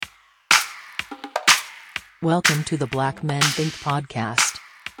Welcome to the Black Men Think podcast.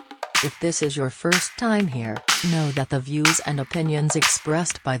 If this is your first time here, know that the views and opinions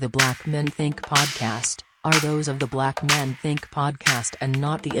expressed by the Black Men Think podcast are those of the Black Men Think podcast and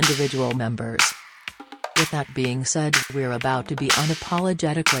not the individual members. With that being said, we're about to be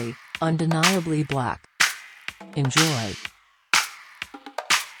unapologetically, undeniably black. Enjoy.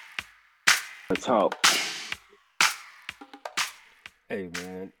 Talk. Hey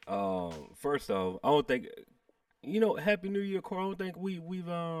man, first off, I don't think Happy New Year, Corey. I don't think we've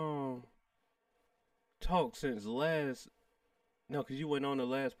talked since last. No, cause you went on the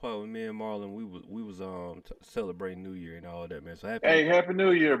last part with me and Marlon. We was celebrating New Year and all that, man. So Happy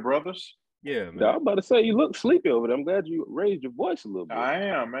New Year, brothers. Yeah, man. I was about to say you look sleepy over there. I'm glad you raised your voice a little bit. I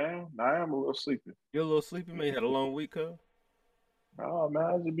am, man. I am a little sleepy. You're a little sleepy, man. You had a long week, huh? Oh man,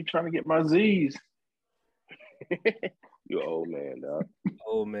 I just be trying to get my Z's. You're old man, dog.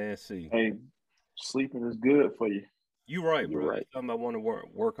 Old man, see. Hey, sleeping is good for you. You right, You're bro. right. Something I want to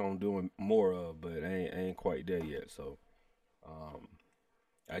work on doing more of, but I ain't quite there yet. So,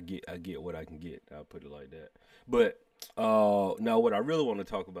 I get what I can get. I'll put it like that. But now what I really want to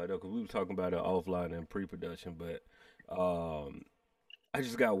talk about though, because we were talking about it offline and pre-production, but I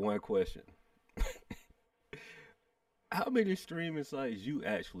just got one question. How many streaming sites you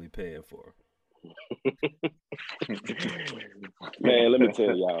actually paying for? Man, let me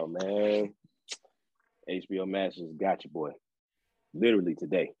tell y'all, man. HBO Max just got you, boy. Literally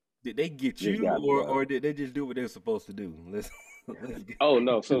today. Did they get you, or did they just do what they're supposed to do? Let's Oh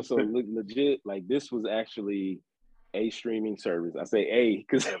no, so legit, like this was actually a streaming service. I say a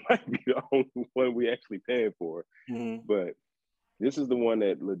because it might be the only one we actually paying for, but this is the one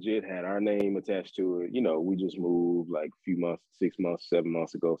that legit had our name attached to it. You know, we just moved like a few months, 6 months, 7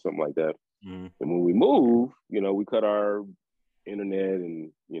 months ago, something like that. And when we moved, you know, we cut our internet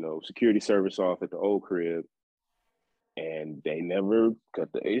and, you know, security service off at the old crib, and they never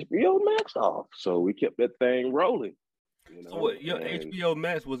cut the HBO Max off. So we kept that thing rolling. You know? So what, your HBO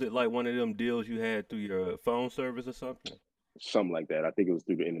Max, was it like one of them deals you had through your phone service or something? Something like that. I think it was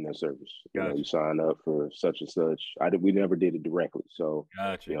through the internet service. Gotcha. You know, you sign up for such and such. We never did it directly. So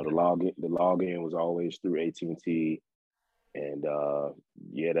Gotcha. You know, the login was always through AT&T. And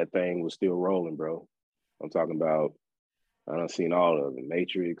yeah, that thing was still rolling, bro. I'm talking about, I done seen all of it.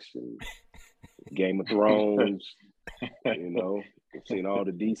 Matrix and Game of Thrones, you know, seen all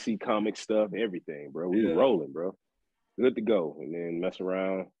the DC comic stuff, everything, bro. We were rolling, bro. Good to go. And then mess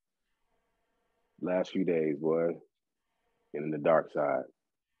around last few days, boy, and in the dark side.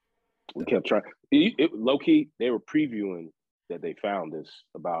 We kept trying. Low key, they were previewing that they found this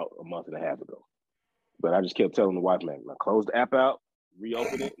about a month and a half ago. But I just kept telling the wife, man, close the app out,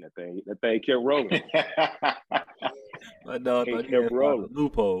 reopen it, and that thing kept rolling. My dog kept rolling.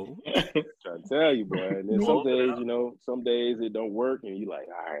 Loophole. Trying to tell you, boy. And then some days, you know, some days it don't work, and you're like,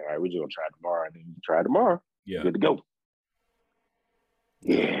 all right, we're just gonna try tomorrow. And then you try tomorrow. Yeah. Good to go.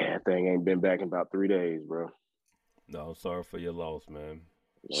 Yeah, that thing ain't been back in about 3 days, bro. No, sorry for your loss, man.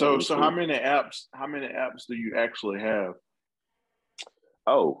 So how many apps do you actually have?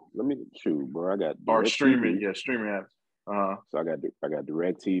 Oh, let me shoot, bro. I got streaming apps. So I got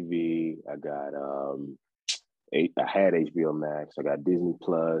DirecTV. I had HBO Max. I got Disney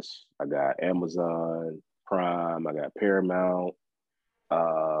Plus. I got Amazon Prime. I got Paramount.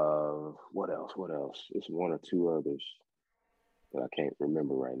 What else? It's one or two others that I can't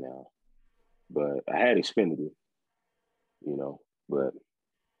remember right now. But I had Xfinity, you know, but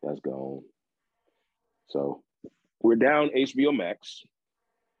that's gone. So we're down HBO Max.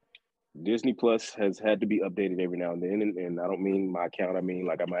 Disney Plus has had to be updated every now and then, and I don't mean my account. I mean,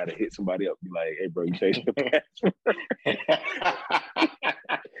 like, I might have hit somebody up, and be like, "Hey, bro, you changed the password."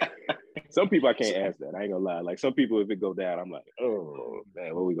 Some people I can't ask that. I ain't gonna lie. Like, some people, if it go down, I'm like, "Oh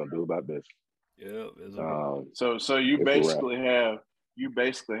man, what are we gonna do about this?" Yeah. So you basically have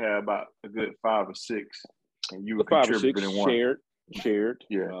about a good 5 or 6, and you were contributing in one. Shared.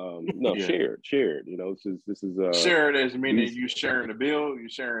 Yeah. Shared. You know, this is shared as meaning you sharing the bill, you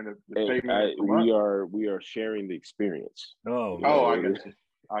sharing the payment. We are sharing the experience. Oh, you know,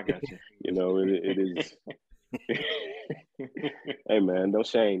 I got you. You know, it is. Hey man, don't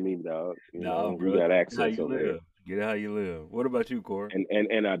shame me, dog. You know, bro. We got access over there. Get it how you live. What about you, Corey?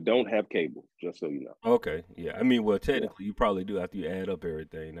 And I don't have cable, just so you know. Okay, yeah. I mean, well, technically, you probably do after you add up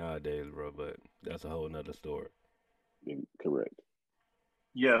everything nowadays, bro. But that's a whole nother story. Correct.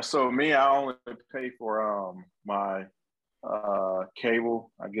 Yeah, so me, I only pay for my cable,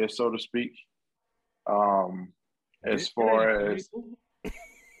 I guess, so to speak. As far as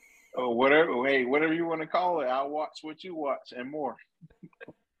whatever you want to call it, I'll watch what you watch and more.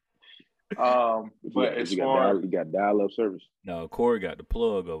 But as far you got dial-up service. No, Corey got the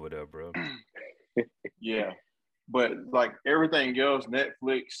plug over there, bro. Yeah, but like everything else,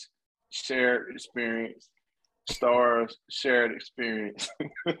 Netflix shared experience, Stars shared experience,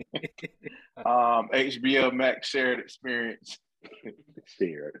 HBO Max shared experience.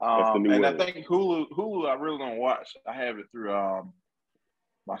 Shared. That's the new and word. I think Hulu, I really don't watch. I have it through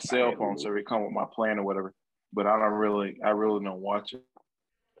my cell phone, so it come with my plan or whatever. But I really don't watch it.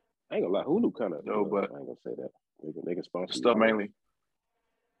 I ain't gonna lie, Hulu kind of. No, but I ain't gonna say that. They can sponsor stuff mainly.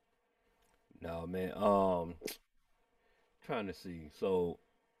 No, man. Trying to see. So,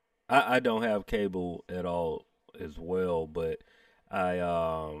 I don't have cable at all as well, but I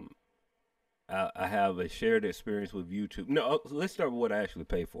have a shared experience with YouTube. No, let's start with what I actually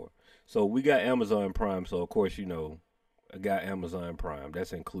pay for. So we got Amazon Prime. So of course, I got Amazon Prime.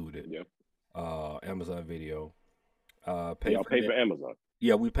 That's included. Yep. Amazon Video. Y'all pay for Amazon.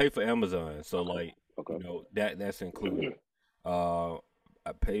 Yeah, we pay for Amazon. So like, okay. That's included. I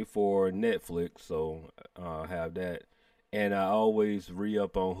pay for Netflix, so I have that. And I always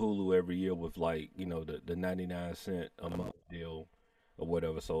re-up on Hulu every year with like, the 99 cent a month deal or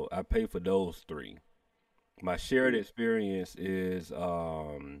whatever. So I pay for those three. My shared experience is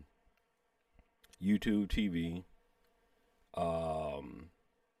YouTube TV. How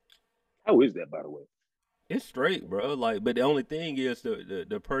is that, by the way? It's straight, bro. Like, but the only thing is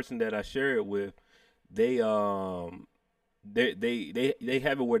the person that I share it with, they have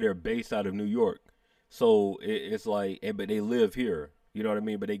it where they're based out of New York. So it's like, but they live here. You know what I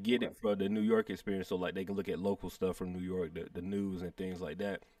mean? But they get it for the New York experience, so like they can look at local stuff from New York, the news and things like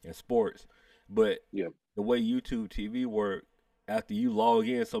that, and sports. But the way YouTube TV work, after you log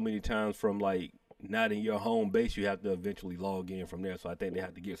in so many times from like not in your home base, you have to eventually log in from there. So I think they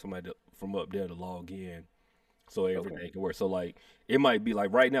have to get somebody from up there to log in, so everything can work. So like it might be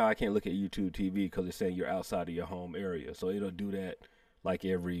like right now I can't look at YouTube TV because it's saying you're outside of your home area. So it'll do that like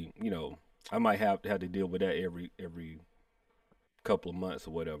every, I might have to deal with that every couple of months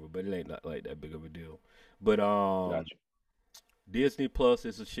or whatever, but it ain't not like that big of a deal. But Gotcha. Disney Plus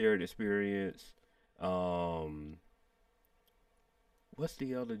is a shared experience. What's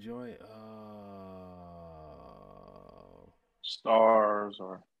the other joint? Stars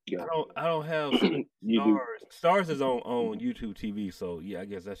or I don't have Stars. Stars is on YouTube TV, so yeah, I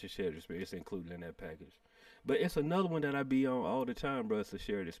guess that's a shared experience. It's included in that package. But it's another one that I be on all the time, bro. It's a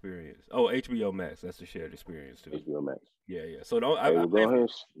shared experience. Oh, HBO Max. That's a shared experience too. HBO Max. Yeah. So don't. Go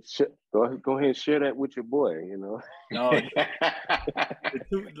ahead and share that with your boy. No,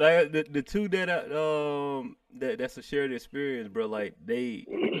 the two that that's a shared experience, bro. Like they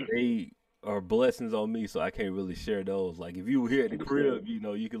are blessings on me, so I can't really share those. Like if you were here at the crib,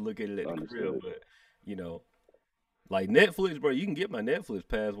 you can look at it at the crib, but like Netflix, bro, you can get my Netflix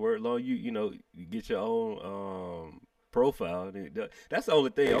password. Long you get your own profile. That's the only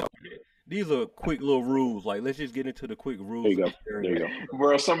thing. These are quick little rules. Like let's just get into the quick rules. There you go.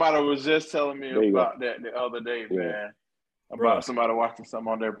 Bro, somebody was just telling me about that the other day, man. About somebody watching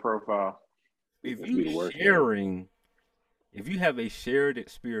something on their profile. If you have a shared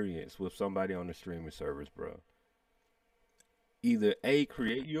experience with somebody on the streaming service, bro, either A,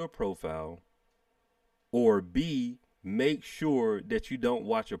 create your profile, or B, make sure that you don't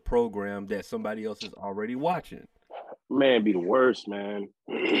watch a program that somebody else is already watching. Man, be the worst, man.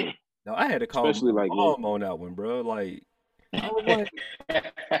 Now I had to call my mom on that one, bro. Like, I was like,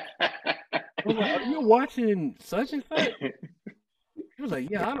 are you watching such and such? He was like,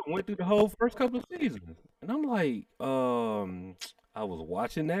 yeah, I went through the whole first couple of seasons. And I'm like, I was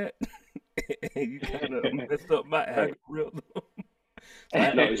watching that. And you kind of messed up my algorithm.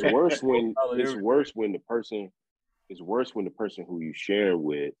 It's worse when the person who you share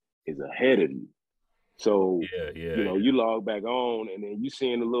with is ahead of you. So you log back on and then you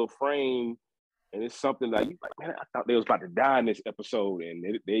seeing a little frame and it's something like you like, man, I thought they was about to die in this episode and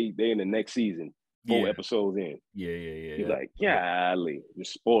they in the next season, 4 episodes in. Yeah. You're like, golly, you're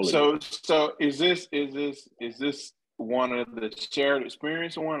spoiling. So is this one of the shared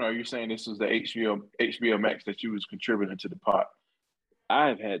experience one, or are you saying this was the HBO Max that you was contributing to the pot?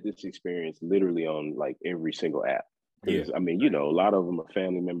 I've had this experience literally on like every single app. I mean, a lot of them are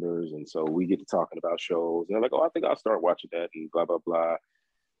family members, and so we get to talking about shows, and they're like, "Oh, I think I'll start watching that," and blah blah blah.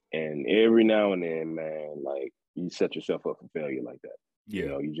 And every now and then, man, like you set yourself up for failure like that.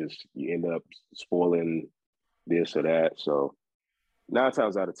 Yeah, you end up spoiling this or that. So 9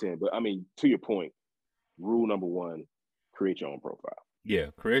 times out of 10. But I mean, to your point, rule number 1: create your own profile. Yeah,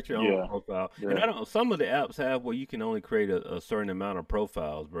 create your own profile. Yeah. And some of the apps have where you can only create a certain amount of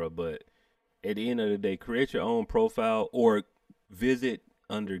profiles, bro. But at the end of the day, create your own profile or visit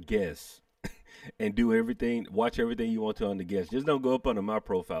under guests and do everything, watch everything you want to under guests. Just don't go up under my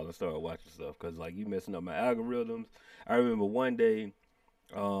profile and start watching stuff because like you messing up my algorithms. I remember one day,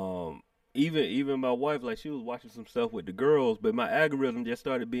 even my wife, like she was watching some stuff with the girls, but my algorithm just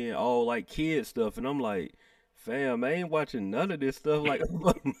started being all like kid stuff, and I'm like, fam, I ain't watching none of this stuff. Like,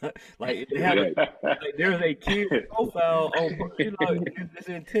 like they have like there's a kid profile on, you know, it's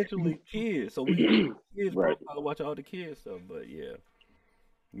intentionally kids, so we use kids Right. profile to watch all the kids stuff. But yeah,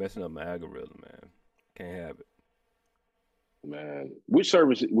 messing up my algorithm, man, can't have it, Man, which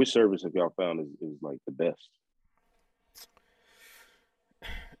service have y'all found is like the best?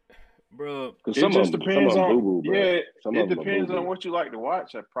 bro. Because It some just of depends them on boo-boo, bro. yeah. Some It of them are depends on boo-boo. what you like to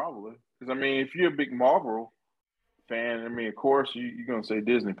watch. Probably because I mean, if you're a big Marvel fan, I mean, of course you're gonna say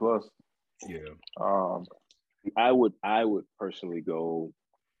Disney Plus. Yeah, I would personally go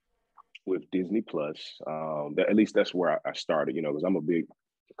with Disney Plus. At least that's where I started, you know, because I'm a big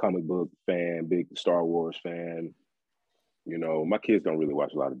comic book fan, big Star Wars fan. You know, my kids don't really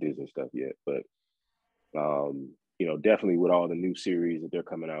watch a lot of Disney stuff yet, but you know, definitely with all the new series that they're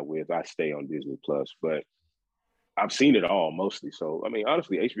coming out with, I stay on Disney Plus. But I've seen it all mostly. So I mean,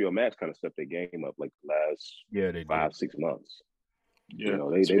 honestly, HBO Max kind of stepped their game up like the last yeah, they do. 5-6 months. Yeah, You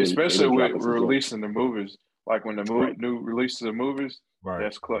know, they especially been with dropping some gems. releasing the movies. Like when the Right. new releases of movies, Right.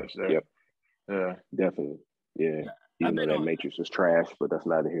 that's clutch there. Yep. Yeah. Definitely. Yeah. I've Even though been that on. Matrix was trash, but that's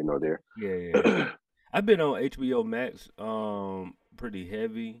neither here nor there. Yeah. I've been on HBO Max, pretty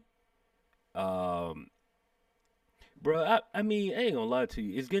heavy. Bro, I mean, I ain't gonna lie to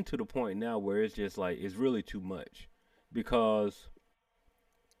you. It's getting to the point now where it's just like it's really too much, because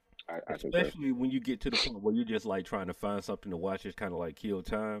I think so. especially when you get to the point where you're just like trying to find something to watch, it's kind of like kill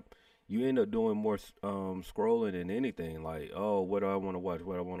time. You end up doing more scrolling than anything. Like, oh, what do I want to watch?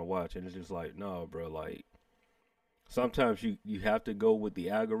 What I want to watch, and it's just like, no, bro. Like, sometimes you have to go with the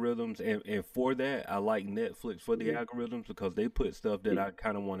algorithms, and for that, I like Netflix for the algorithms because they put stuff that I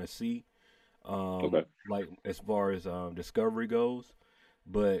kind of want to see. Okay. Like as far as Discovery goes,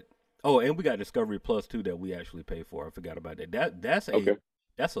 but and we got Discovery Plus too that we actually pay for. I forgot about that. Okay.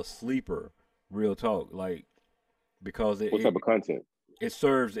 That's a sleeper, real talk. Like because What type of content? it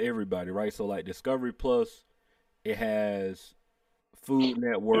serves everybody, right? So like Discovery Plus, it has Food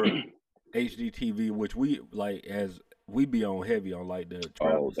Network, HGTV, which we like as we be on heavy on like the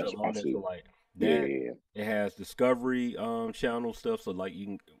travel Oh, that's stuff on that. awesome. So like Yeah. that, it has Discovery channel stuff, so like you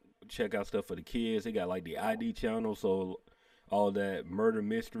can check out stuff for the kids. They got like the ID channel, so all that murder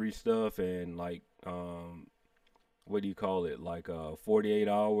mystery stuff and like what do you call it? Like 48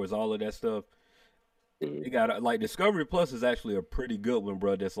 hours, all of that stuff. Mhm. They got like Discovery Plus is actually a pretty good one,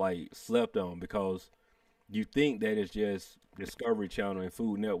 bro, that's like slept on because you think that it's just Discovery Channel and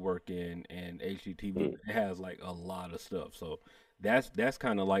Food Network and HGTV. Mhm. It has like a lot of stuff. So that's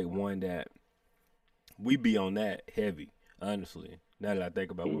kind of like one that we be on that heavy, honestly. Now that I think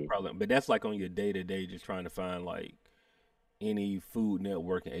about it, we Mhm. probably, but that's like on your day to day, just trying to find like any Food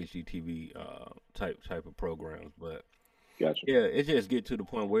Network and HGTV type of programs. But Gotcha. yeah, it just get to the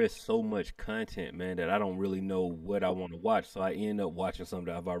point where it's so much content, man, that I don't really know what I want to watch. So I end up watching something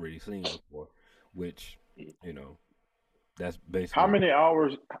that I've already seen before, which you know, that's basically How many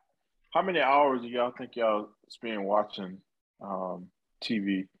hours? How many hours do y'all think y'all spend watching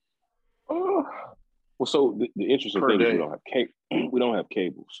TV Uh, well, so the interesting per thing is we day? don't have cable. We don't have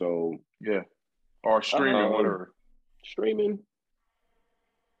cable, so Yeah, or streaming, whatever. streaming.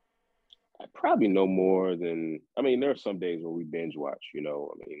 I probably no more than. I mean, there are some days where we binge watch. You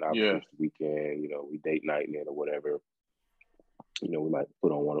know, I mean, obviously Yeah, it's the weekend. You know, we date night in or whatever. You know, we might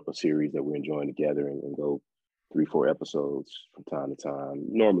put on one of a series that we're enjoying together and go 3-4 episodes from time to time.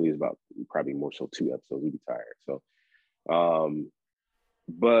 Normally, it's about probably more so 2 episodes. We'd be tired. So,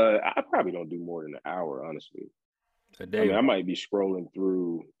 but I probably don't do more than an hour, honestly. a I day. mean, I might be scrolling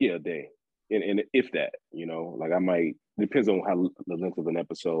through, a day, and if that, you know, like I might depends on how the length of an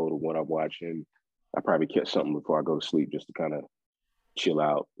episode or what I'm watching. I probably catch something before I go to sleep just to kind of chill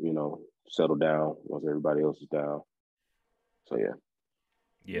out, you know, settle down once everybody else is down. So yeah,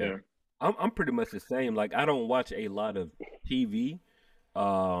 Yeah. I'm pretty much the same. Like I don't watch a lot of TV.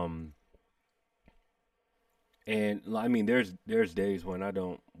 Um and I mean there's days when I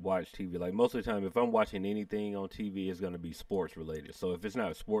don't watch TV. Like most of the time if I'm watching anything on TV it's going to be sports related. So if it's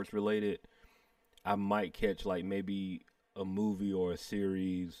not sports related, I might catch like maybe a movie or a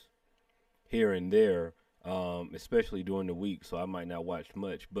series here and there, especially during the week, so I might not watch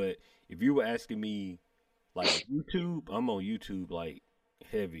much. But if you were asking me like YouTube, I'm on YouTube like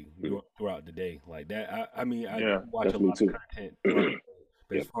heavy throughout the day. Like that, I mean, I yeah. watch that's a me lot of too. content throughout the day.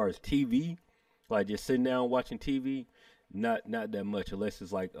 But Yeah. as far as TV, like just sitting down watching TV, not that much unless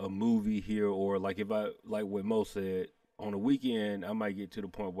it's like a movie here or like if I like what Mo said on the weekend, I might get to the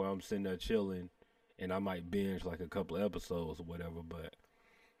point where I'm sitting there chilling, and I might binge like a couple of episodes or whatever. But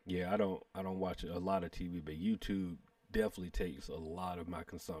yeah, I don't watch a lot of TV, but YouTube definitely takes a lot of my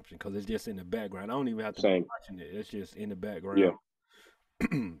consumption because it's just in the background. I don't even have to be Same. watching it; it's just in the Yeah. background.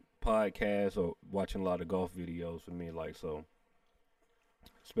 Podcasts or watching a lot of golf videos for me, like so,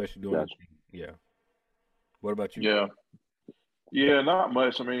 especially during Gotcha. yeah. What about you? Yeah. Yeah, not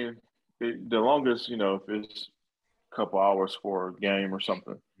much. I mean, the longest, if it's a couple hours for a game or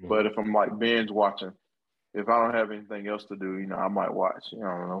something. Hmm. But if I'm like binge watching, if I don't have anything else to do, I might watch. I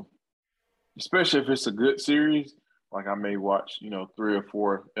don't know. Especially if it's a good series, like I may watch, 3 or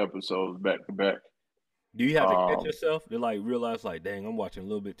 4 episodes back to back. Do you have to catch Um, yourself to like realize like, dang, I'm watching a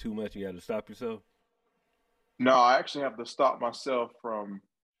little bit too much? You got to stop yourself. no, I actually have to stop myself from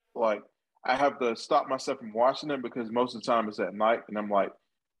like I have to stop myself from watching them because most of the time it's at night, and I'm like,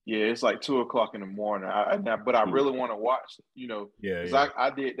 yeah, it's like 2 o'clock in the morning. But I Mm. really want to watch, Yeah, because yeah. I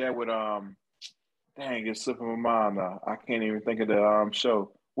did that with dang, it's slipping my mind now. I can't even think of the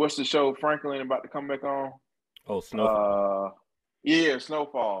show. What's the show Franklin about to come back on? Oh, Snowfall. Uh, yeah,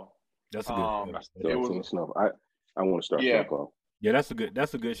 Snowfall. That's a good Um, show. I Yeah, still it haven't was seen Snow. I want to start yeah, Snowfall. yeah. That's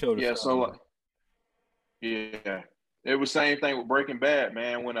a good show to yeah. start So with. like, yeah, it was same thing with Breaking Bad,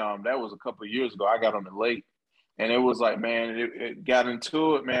 man. When that was a couple of years ago, I got on it late, and it was like, man, it got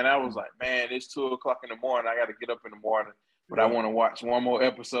into it, man. I was like, man, it's 2 o'clock in the morning. I got to get up in the morning, but I Yeah, want to watch one more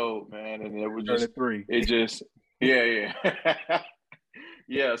episode, man. And it was turn just, it three. it just, yeah, yeah.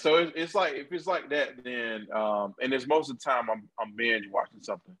 Yeah, so it's like if it's like that, then and it's most of the time I'm binge watching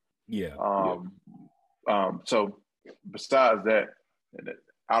something. Yeah, Yeah, Um, so besides that,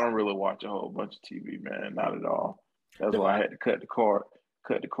 I don't really watch a whole bunch of TV, man, not at all. That's no, why I had to cut the cord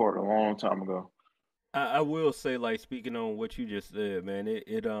a long time ago. I will say like speaking on what you just said, man.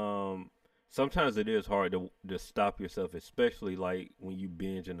 It sometimes it is hard to stop yourself, especially like when you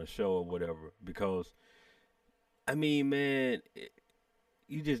binge in a show or whatever, because I mean, man,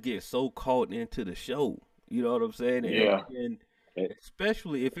 you just get so caught into the show. You know what I'm saying? Yeah, And and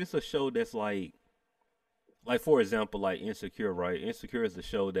especially if it's a show that's like for example, like Insecure, right? Insecure is a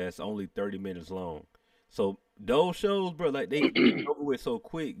show that's only 30 minutes long. So those shows, bro, like they get over with so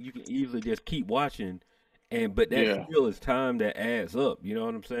quick, you can easily just keep watching, and but that yeah, still is time that adds up. You know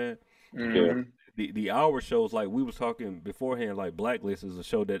what I'm saying? yeah, hmm The hour shows like we was talking beforehand, like Blacklist is a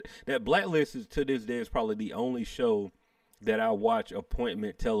show that Blacklist is to this day is probably the only show that I watch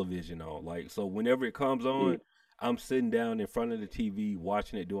appointment television on. Like so, whenever it comes on, mm. I'm sitting down in front of the TV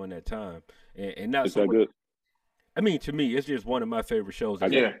watching it during that time, and not It's so that much. good. I mean, to me, it's just one of my favorite shows. I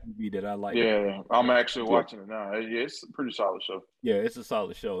It's got yeah, TV that I like to. yeah. I'm actually yeah. watching it now. Yeah, it's a pretty solid show. Yeah, it's a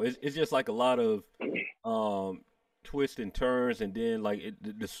solid show. It's just like a lot of um twists and turns, and then like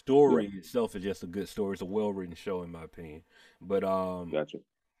the Yeah, story itself is just a good story. It's a well written show in my opinion. But gotcha.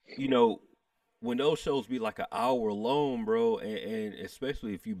 you know, when those shows be like an hour long, bro, and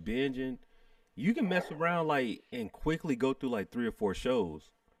especially if you binging, you can mess around like and quickly go through like 3 or 4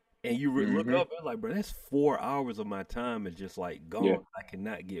 shows. And you look hmm up and like, bro, that's 4 hours of my time is just like Yeah, gone. I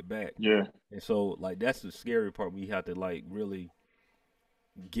cannot get back. Yeah, And so like that's the scary part. We have to like really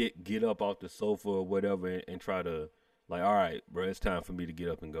get up off the sofa or whatever and try to like, all right, bro, it's time for me to get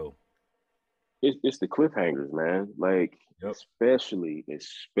up and go. it's the cliffhangers, man. Like Yep.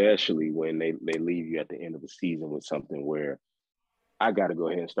 especially when they leave you at the end of the season with something where I got to go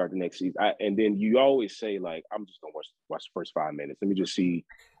ahead and start the next season. And then you always say like, I'm just gonna watch the first 5 minutes. Let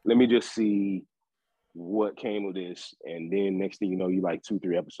me just see what came of this. And then next thing you know, you like 2,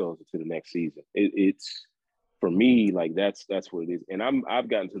 3 episodes into the next season. It's for me like that's what it is. And I've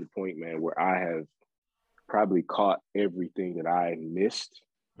gotten to the point, man, where I have probably caught everything that I missed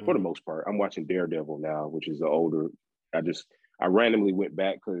for the Hmm. most part. I'm watching Daredevil now, which is the older. I just I randomly went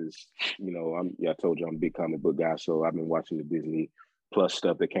back because I told you I'm a big comic book guy, so I've been watching the Disney Plus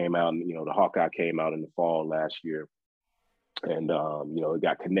stuff that came out, and the Hawkeye came out in the fall last year, and it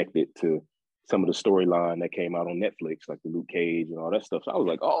got connected to some of the storyline that came out on Netflix, like the Luke Cage and all that stuff. So I was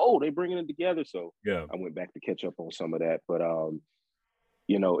like, oh, they bringing it together. So Yeah. I went back to catch up on some of that, but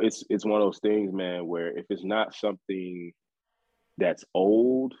it's one of those things, man, where if it's not something that's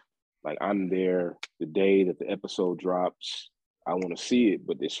old, like I'm there the day that the episode drops, I want to see it,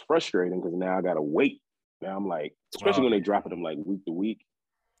 but it's frustrating because now I gotta wait. Now I'm like, especially Oh when they yeah. drop it, I'm like week to week.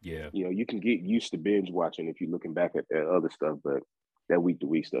 Yeah. You can get used to binge watching if you're looking back at other stuff, but that week to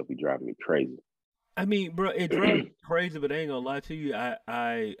week stuff be driving me crazy. I mean, bro, it drives me crazy, but I ain't gonna lie to you.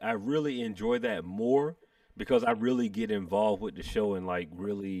 I really enjoy that more because I really get involved with the show and like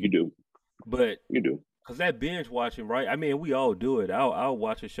You really. do, But you do. Cause that binge watching, right? I mean, we all do it. I'll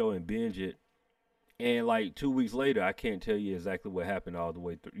watch a show and binge it, and like 2 weeks later, I can't tell you exactly what happened all the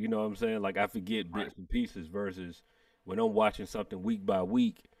way through. You know what I'm saying? Like I forget Right. bits and pieces. Versus when I'm watching something week by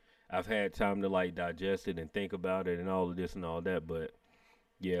week, I've had time to like digest it and think about it and all of this and all that. But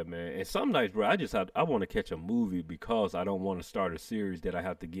yeah, man. And some nights, bro, I want to catch a movie because I don't want to start a series that I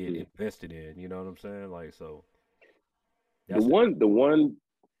have to get Mm. invested in. You know what I'm saying? Like so. The That's the one, the one,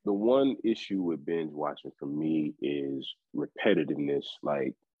 the one issue with binge watching for me is repetitiveness,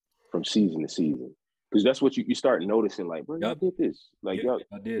 like from season to season, because that's what you start noticing. Like, bro, y'all Yep. did this. Like, Yeah,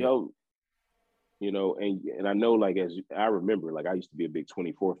 I did it. y'all, and I know, like, as I remember, like, I used to be a big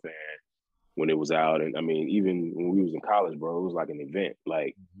 24 fan when it was out, and I mean, even when we was in college, bro, it was like an event.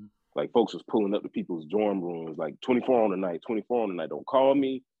 Like folks was pulling up to people's dorm rooms, like 24 on the night, 24 on the night. Don't call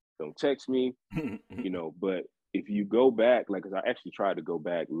me, don't text me, But if you go back, like, cause I actually tried to go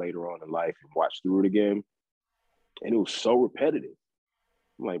back later on in life and watch through it again, and it was so repetitive.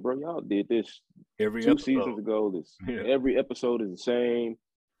 I'm like, bro, y'all did this Every 2 seasons episode. ago. This Yeah. every episode is the same,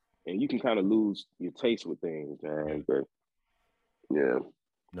 and you can kind of lose your taste with things, Yeah. man. But yeah,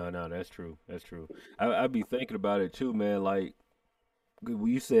 No, that's true. That's true. I be thinking about it too, man. Like when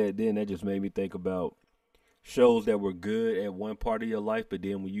you said then, that just made me think about shows that were good at one part of your life, but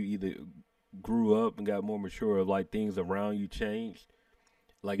then when you either grew up and got more mature, like things around you changed,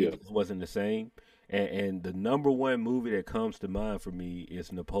 like it yeah. just wasn't the same. And the number one movie that comes to mind for me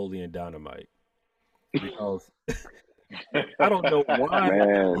is Napoleon Dynamite because I don't know why that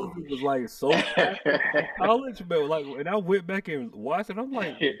Man, movie was like so classic in college, but like when I went back and watched it, I'm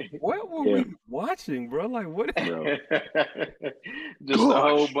like, what were yeah, we watching, bro? Like what? bro. Just a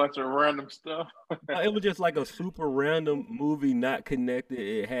whole Gosh, bunch of random stuff. It was just like a super random movie, not connected.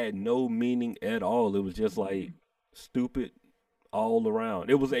 It had no meaning at all. It was just like stupid all around.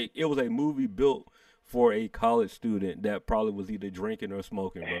 It was a movie built for a college student that probably was either drinking or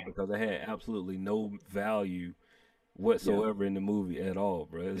smoking, bro, because it had absolutely no value yeah. whatsoever in the movie at all,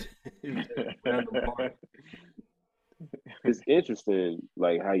 bro. It was just random part. It's interesting,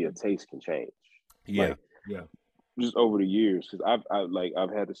 like how your taste can change, Yeah, like yeah. just over the years. Because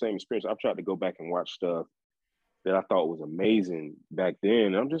I've had the same experience. I've tried to go back and watch stuff that I thought was amazing back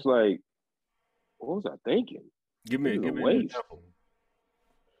then. I'm just like, what was I thinking? Give This me is a give me an waste. example.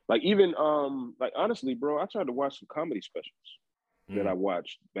 Like even like honestly, bro, I tried to watch some comedy specials that Mm. I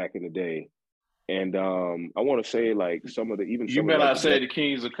watched back in the day. And I want to say like You some of better like not the say Death. the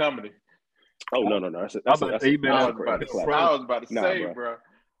Kings of Comedy. Oh no. I'm about to say you better That's I a not was about say to that's a say, classic. I Sopranos. was about to Nah, say, bro. bro. I was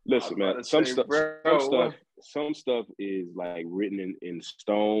Listen, about man. to say, bro, what? Some stuff is like written in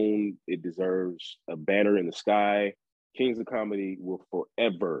stone. It deserves a banner in the sky. Kings of Comedy will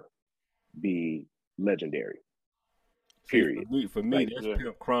forever be legendary. See, Period. for me, Like, that's Yeah,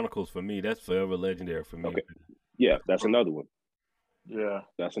 Pimp Chronicles. For me, that's forever legendary for me. okay, yeah, That's that's another one. yeah.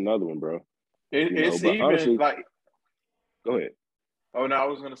 That's another one, bro. It's But even honestly, like, go ahead. oh no, I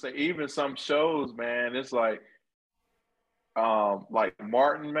was gonna say even some shows, man. It's like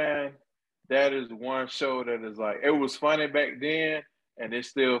Martin, man. That is one show that is like it was funny back then, and it's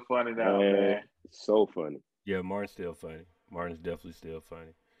still funny now, Man, man. so funny. Yeah, Martin's still funny. Martin's definitely still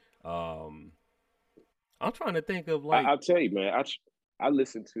funny. Um, I'm trying to think of like, I'll tell you, man. I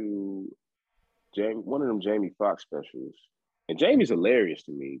listened to one of them Jamie Foxx specials, and Jamie's hilarious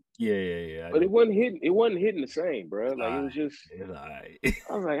to me. yeah, I But know. it wasn't hitting. It wasn't hitting the same, bro. It's Like it was just. It's alright.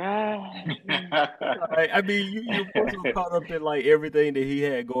 I was like, Alright. I mean, you more so caught up in like everything that he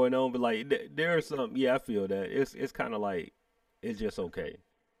had going on, but like there's some. Yeah, I feel that it's kind of like it's just okay.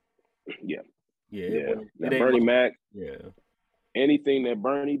 yeah, Yeah, yeah. it Now ain't Bernie like Mac, yeah, anything that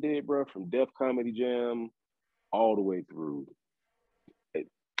Bernie did, bro, from Def Comedy Jam all the way through, it,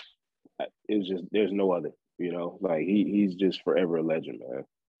 it was just there's no other. Like he's just forever a legend, man.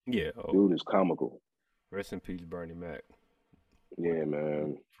 yeah. Oh, Dude is comical. rest in peace, Bernie Mac. One Yeah,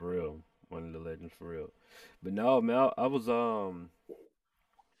 man. for real, one of the legends for real. But no, man, I was All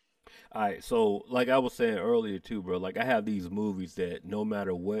right, so like I was saying earlier too, bro. Like I have these movies that no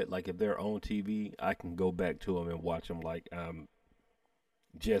matter what, like if they're on TV, I can go back to them and watch them. Like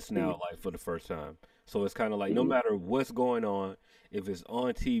just Mm-hmm. now, like for the first time. So it's kind of like no Mm-hmm. matter what's going on, if it's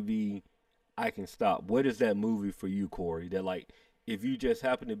on TV, I can stop. What is that movie for you, Corey? That like if you just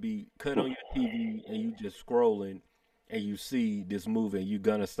happen to be cut on your TV and you just scrolling and you see this movie and you're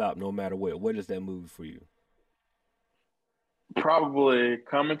gonna stop no matter what. What is that movie for you? Probably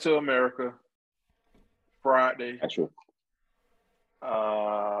Coming to America Friday. That's true.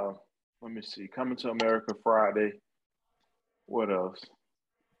 Uh, Let me see. Coming to America Friday. What else?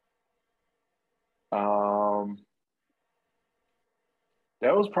 Um,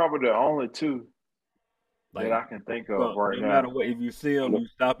 that was probably the only two. Like, that I can think of no right matter now. what, if you see him, you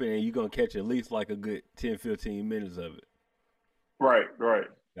stop it, and you're gonna catch at least like a good 10, 15 minutes of it. Right, right.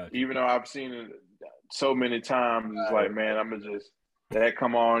 Gotcha. Even though I've seen it so many times, it's Right. like, man, I'm gonna just that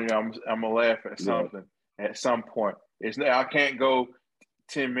come on. I'm gonna laugh at Yeah. something at some point. I can't go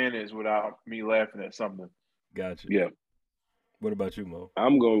 10 minutes without me laughing at something. Gotcha. Yeah. What about you, Mo?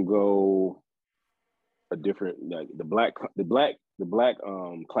 I'm gonna go a different, like the black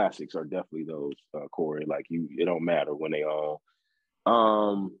classics are definitely those, Corey. Like it don't matter when they all.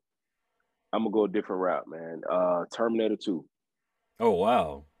 I'm gonna go a different route, man. Terminator 2. Oh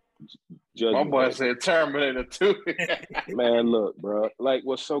wow. My Judgment boy Day. said Terminator 2. Man, look, bro. Like,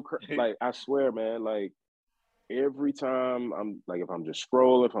 what's so like? I swear, man. Like, every time I'm like, if I'm just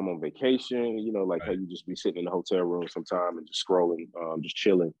scrolling, if I'm on vacation, like how you just be sitting in the hotel room sometime and just scrolling, just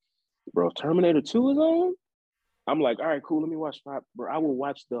chilling, bro. Terminator 2 is on. I'm like, all right, cool. Let me watch 5, bro. I will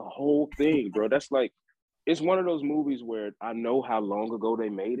watch the whole thing, bro. That's like, it's one of those movies where I know how long ago they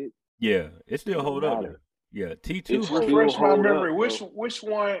made it. Yeah, it still It don't hold up. matter. Yeah, T2 It's hold still Refresh my hold up, memory. bro. Which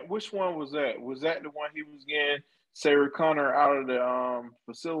one was that? Was that the one he was getting Sarah Connor out of the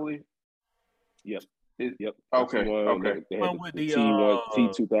facility? Yep. It- Yep. That's okay. the one. Okay. They had One with the the T1,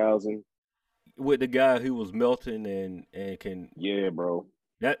 T2000. with the guy who was melting and can Yeah, bro.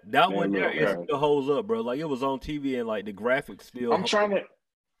 that Man, one there look, it man. still holds up, bro. Like it was on TV and like the graphics still. I'm trying to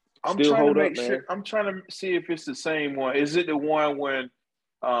Still hold up, make sure. man. I'm trying to see if it's the same one. Is it the one when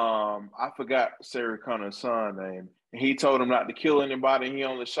I forgot Sarah Connor's son name? And he told him not to kill anybody. And he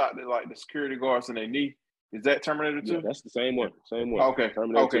only shot the security guards in their knee. Is that Terminator 2? Yeah, that's the same one. Same one. Okay.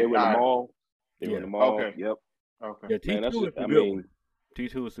 Terminator 2, Okay. they were in the All right. mall. They were in Yeah. the mall. Okay. Yep. Okay. Yeah, Man, that's T2 is just, a I good mean, one.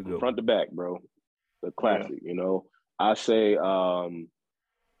 T2 is a good front one. to back, bro. The classic, I say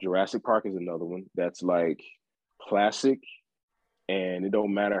Jurassic Park is another one that's like classic, and it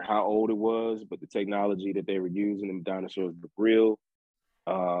don't matter how old it was, but the technology that they were using, them dinosaurs look real.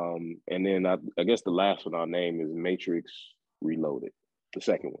 And then I guess the last one I'll name is Matrix Reloaded, the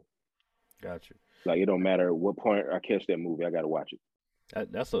second one. Gotcha. Like, it don't matter what point I catch that movie, I gotta watch it.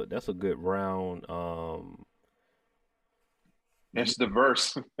 That's a good round. It's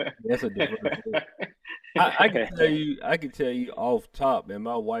diverse. That's a diverse. I can tell you off top, and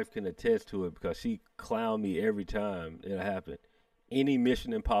my wife can attest to it because she clown me every time it happened. Any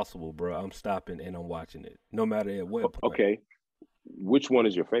Mission Impossible, bro, I'm stopping and I'm watching it, no matter at what point. Okay, which one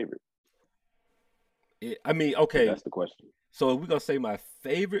is your favorite? Okay. That's the question. So if we're gonna say my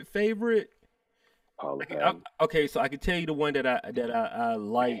favorite, okay, so I can tell you the one that I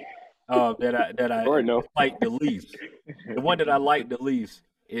like, that I like the least. The one that I like the least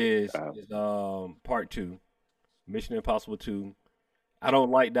is part 2, Mission Impossible 2. I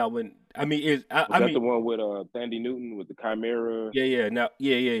don't like that one. I mean, is that the one with Thandie Newton with the Chimera? Yeah. Now,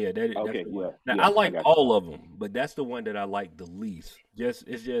 yeah. That's the one. Now, I like all of them, but that's the one that I like the least.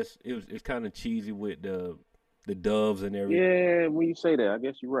 It's kind of cheesy with the doves and everything. Yeah, when you say that, I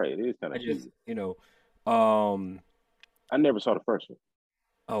guess you're right. It is kind of cheesy. I never saw the first one.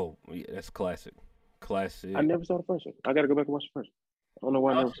 Oh, yeah, that's classic. I never saw the first one. I got to go back and watch the first one. I don't know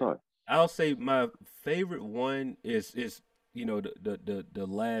why I never saw it. I'll say my favorite one is the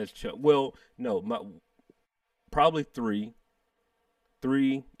last chunk. Well, no, probably 3.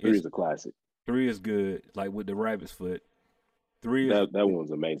 3 is a classic. 3 is good, like with the rabbit's foot. 3 is that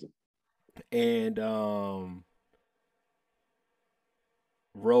one's amazing. And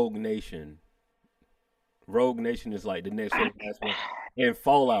Rogue Nation. Rogue Nation is like the next last one. And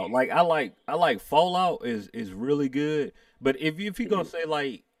Fallout. Like I like Fallout is really good. But if you're gonna say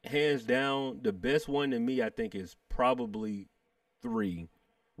like hands down, the best one to me I think is probably 3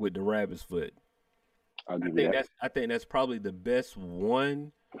 with the rabbit's foot. I'll give you that. I think that's probably the best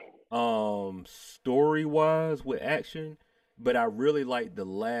one, story wise with action. But I really like the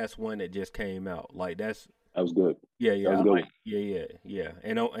last one that just came out. Like that was good. Yeah. That was good. Yeah.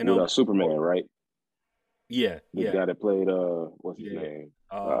 And with Superman, right? Yeah. The guy that played what's his name?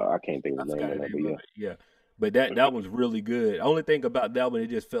 I can't think of his name. But yeah. But that was really good. Only thing about that one, it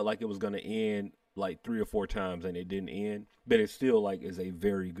just felt like it was gonna end like 3 or 4 times and it didn't end. But it still like is a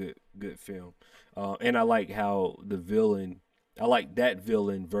very good film. And I like how the villain. I like that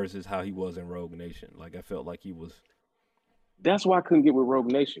villain versus how he was in Rogue Nation. Like I felt like he was. That's why I couldn't get with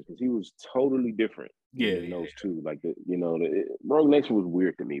Rogue Nation because he was totally different. Yeah, those two. Like the Rogue Nation was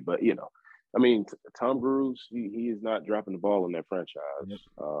weird to me, but I mean, Tom Cruise, he is not dropping the ball in that franchise. Yep.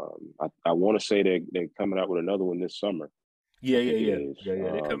 I want to say they're coming out with another one this summer. Yeah.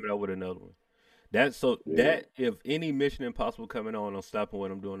 They're coming out with another one. That if any Mission Impossible coming on, I'm stopping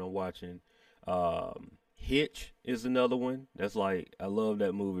what I'm doing. I'm watching. Hitch is another one. That's like I love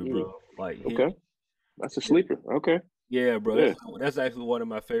that movie, bro. Like Hitch. Okay. That's a sleeper. Okay. Yeah, bro. Yeah. That's actually one of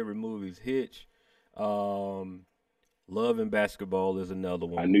my favorite movies. Hitch, Love and Basketball is another I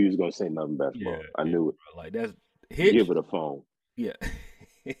one. knew you was gonna say nothing Yeah, basketball. I yeah, knew it. bro. Like that's Hitch. Give it a phone. Yeah.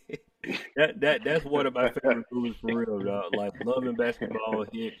 That's one of my favorite movies for real, dog. Like Love and Basketball,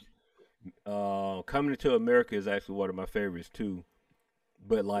 Hitch. Coming to America is actually one of my favorites too.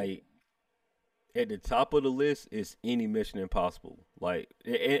 But like at the top of the list is any Mission Impossible. Like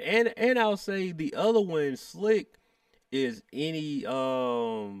and I'll say the other one, Slick, is any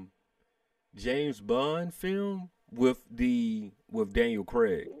James Bond film with Daniel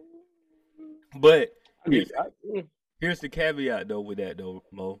Craig. But I here's get. I, here's the caveat though with that though,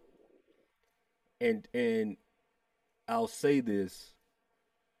 Mo. And I'll say this,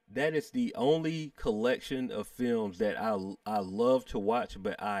 that is the only collection of films that I love to watch,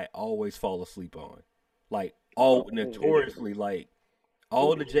 but I always fall asleep on. Like all notoriously, like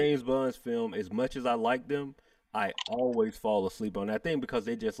all the James Bond's film, as much as I like them, I always fall asleep on. I think because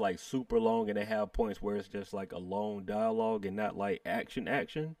they're just like super long and they have points where it's just like a long dialogue and not like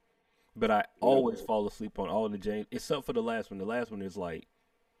action. But I always fall asleep on all the James, except for the last one. The last one is like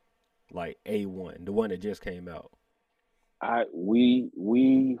A1, the one that just came out. we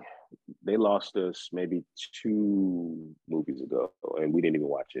they lost us maybe 2 movies ago, and we didn't even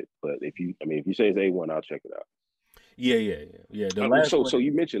watch it. But if you say it's A1, I'll check it out. Yeah. The last So one, so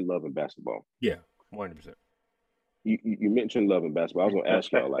you mentioned Love and Basketball. yeah, 100%. You mentioned Love and Basketball. I was gonna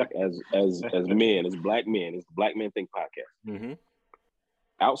ask y'all, like, as men, as black men, it's the Black Men Think podcast. Mm-hmm.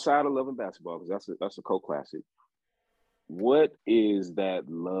 Outside of Love and Basketball, because that's a cult classic. What is that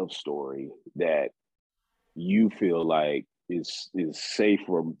love story that you feel like is safe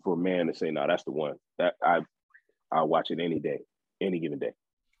for a man to say, no, that's the one that I'll watch it any day, any given day.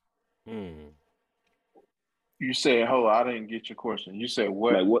 Mm. You said, hold on, I didn't get your question. You said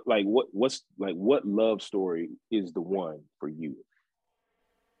what? What love story is the one for you?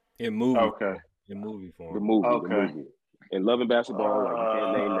 In movie, Okay. in movie form. The movie, Okay. the movie. And Love and Basketball, like, you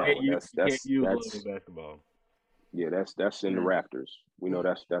can't name that one. You can't use Love That's and Basketball. yeah, that's in the rafters. We know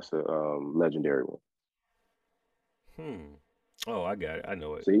that's a legendary one. Oh, I got it. I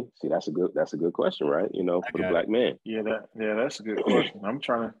know it. See, that's a good question, right? You know, for the black man. Yeah, that's a good question. I'm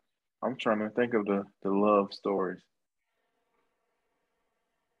trying to think of the love stories.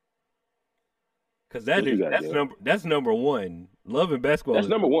 Because What you got, Jay? that's number one. Love and Basketball. That's is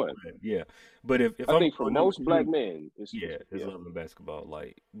number one. Yeah, but if I I'm think for going most number black two, men, it's Love and Basketball.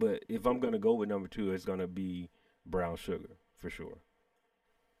 Like, but if I'm gonna go with number two, it's gonna be Brown Sugar for sure.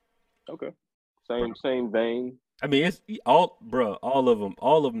 okay. Same vein. I mean, it's all of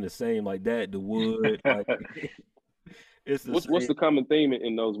them the same, like that. The Wood, like it's the What's same. the common theme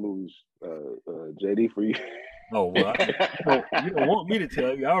in those movies, JD, for you? Oh well, you don't want me to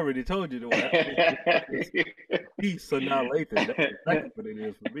tell you. I already told you the one. Peace, so now Lathan. That's exactly what it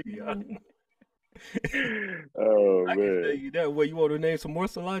is for me. Oh I can tell man, you that. Well, you want to name some more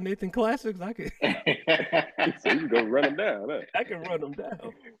Salah Nathan classics? I can. so you gonna run them down, huh? I can run them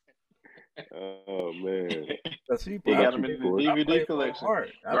down. Oh man, He got them in the DVD collection. Bro,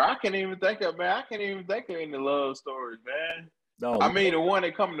 I can't even think of any love stories, man. No, I mean, the one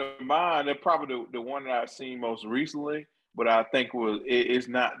that come to mind, they're probably the one that I've seen most recently, but I think it's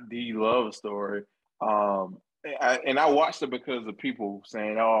not the love story. I watched it because of people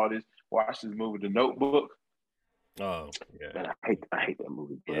saying, "Oh, watch this movie, The Notebook." Oh yeah, man, I hate that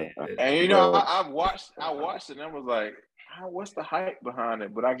movie, bro. Yeah. And you know, I watched it, and I was like, "What's the hype behind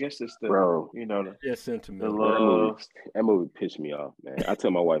it?" But I guess it's the sentiment. The love. That movie pissed me off, man. I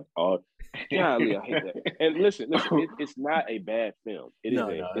tell my wife golly, I hate that. And listen, it's not a bad film.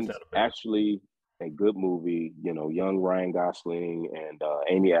 It's actually a good movie. You know, young Ryan Gosling and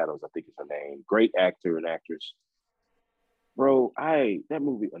Amy Adams, I think is her name. Great actor and actress. Bro, that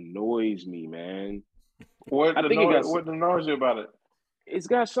movie annoys me, man. What annoys you about it? It's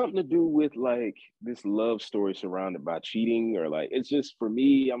got something to do with like this love story surrounded by cheating, or like it's just, for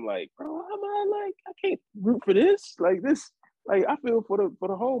me, I'm like, bro, I can't root for this. Like this, like I feel for the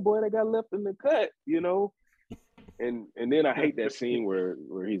homeboy that got left in the cut, you know. And then I hate that scene where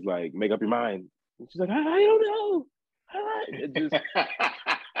he's like, make up your mind. And she's like, I don't know. It just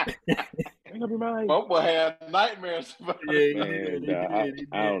make up your mind. Bobo had nightmares about it. Man,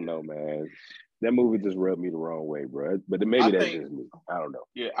 I don't know, man. That movie just rubbed me the wrong way, bro. But maybe that's just me. I don't know.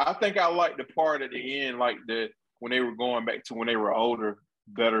 Yeah, I think I like the part at the end, like when they were going back to when they were older,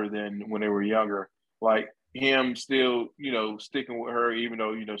 better than when they were younger. Like him still, sticking with her, even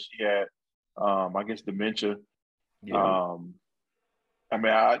though she had, I guess, dementia. Yeah. I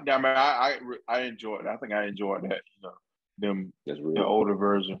enjoyed it. I think I enjoyed that. Them the older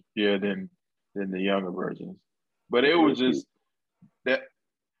version, than than the younger versions. But it Real was just that.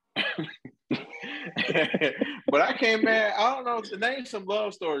 But I can't, man. I don't know. To name some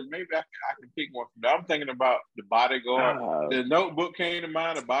love stories, maybe I can pick one from that. I'm thinking about The Bodyguard. The Notebook came to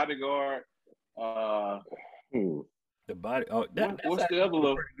mind. The Bodyguard. The body. Oh, that's what's the other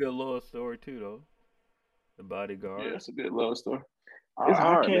little? Pretty good love story too, though. The Bodyguard. Yeah, it's a good love story. It's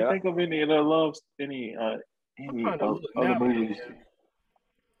hard, I can't man. think of any other love, any other movies.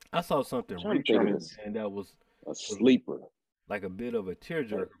 I saw something recently, and that was a sleeper, like a bit of a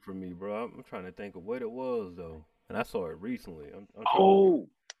tearjerker for me, bro. I'm trying to think of what it was though, and I saw it recently. I'm trying to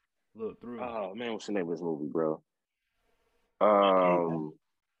look through. Oh man, what's the name of this movie, bro?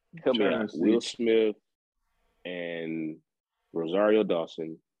 Help me out. Will Smith and Rosario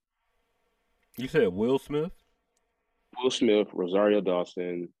Dawson. You said Will Smith? Will Smith, Rosario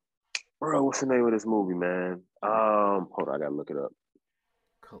Dawson. Bro, what's the name of this movie, man? Hold on, I gotta look it up.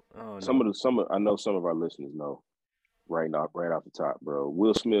 Oh, no. I know some of our listeners know right off the top, bro.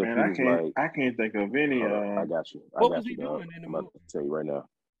 Will Smith, man, I can't think of any. I got you. What was he doing in the movie? I'm about to tell you right now,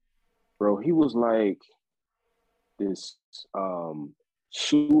 bro. He was like this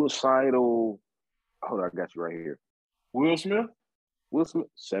suicidal. Hold on, I got you right here. Will Smith,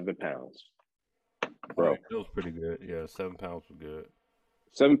 7 pounds. Bro, that was pretty good. Yeah, 7 pounds was good.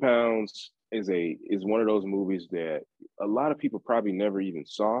 7 pounds is one of those movies that a lot of people probably never even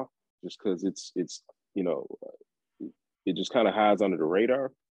saw, just because it's it just kind of hides under the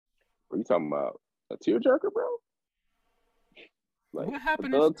radar. What are you talking about? A tearjerker, bro? Like, what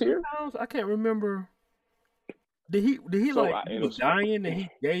happened in 7 pounds? I can't remember. Did he he was dying and he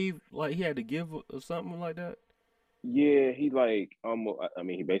gave, like, he had to give or something like that? Yeah, he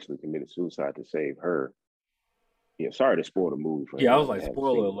he basically committed suicide to save her. Yeah, sorry to spoil the movie for him. Yeah, I was like,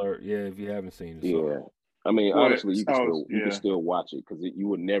 spoiler alert. Yeah, if you haven't seen it. Yeah. I mean, honestly, you can still watch it, because you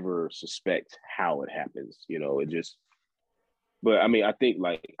would never suspect how it happens. It just. But I mean, I think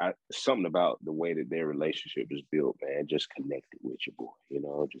something about the way that their relationship is built, man, just connected with your boy.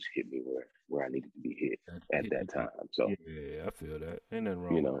 Just hit me where I needed to be hit at that time. So yeah, I feel that. Ain't nothing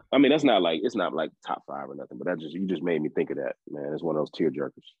wrong. I mean, it's not like top 5 or nothing, but you just made me think of that, man. It's one of those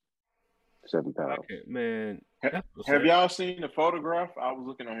tearjerkers. 7 pounds. Okay, man. Have y'all seen The Photograph? I was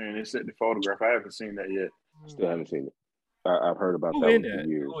looking on here and it said The Photograph. I haven't seen that yet. Still haven't seen it. I've heard about that one for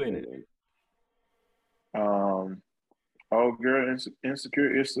years. Who in it? Old girl,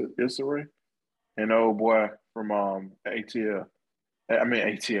 Insecure, Issa Rae, and old boy from ATL.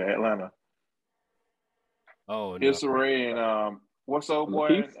 Atlanta. Oh, no. Issa Rae and what's old boy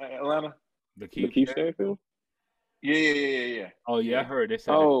in Atlanta? Lakeith Stanfield? Yeah. Oh yeah, I heard they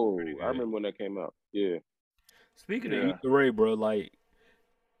said. I remember when that came out. Yeah. Speaking of Issa Rae, bro, like.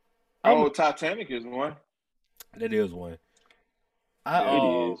 Titanic is one. That is one.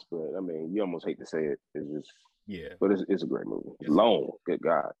 It is, but I mean, you almost hate to say it. It's just. Yeah. But it's a great movie. It's long. Good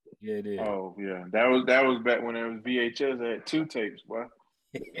God. Yeah, it is. Oh yeah, that was back when it was VHS. I had 2 tapes, boy.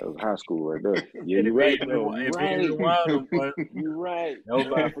 That was high school right there. Yeah, you're right. You're right.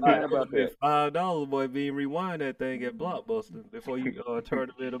 I forgot about that. $5, boy, being rewind that thing at Blockbuster before you turn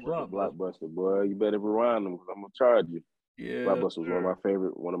it into Blockbuster, boy. You better rewind them, because I'm gonna charge you. Yeah, Blockbuster was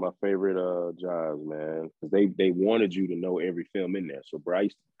one of my favorite jobs, man. Because they wanted you to know every film in there. So, bro, I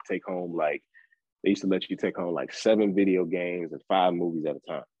used to take home they used to let you take home 7 video games and 5 movies at a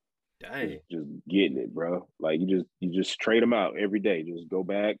time. Dang. Just getting it, bro. Like, you just trade them out every day. Just go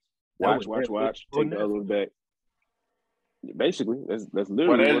back, watch, take the other one back. Basically, that's literally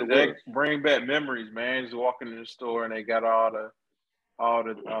what it was. Bring back memories, man. Just walking in the store and they got all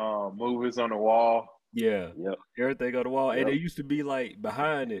the movies on the wall. Yeah. Yep. Everything on the wall. Yep. And they used to be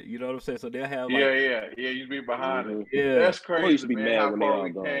behind it. You know what I'm saying? So they'll have Yeah, you'd be behind it. Yeah. That's crazy. Used to be man. mad how when far they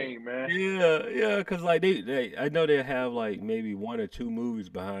we all came, man. Yeah, because they I know they have maybe 1 or 2 movies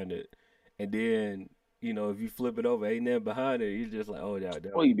behind it. And then, if you flip it over, ain't nothing behind it, you're just like, oh yeah.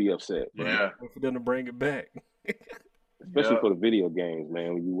 Well, you'd be upset. Yeah. For them to bring it back. Especially for the video games,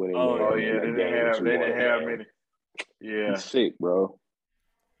 man. When you went in there. Oh yeah, they didn't have many. Yeah. He's sick, bro.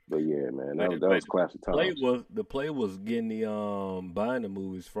 But yeah, man, that was classic times. The play was getting the buying the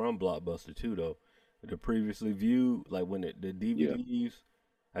movies from Blockbuster too, though. The previously viewed, when the DVDs, yeah.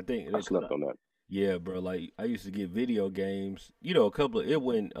 I think I slept on that. Yeah, bro. I used to get video games. It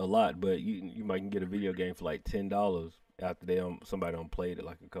went a lot, but you might get a video game for $10 after somebody played it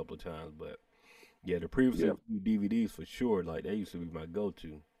a couple of times. But yeah, the previously viewed DVDs for sure. They used to be my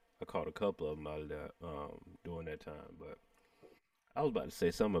go-to. I caught a couple of them out of that during that time, but. I was about to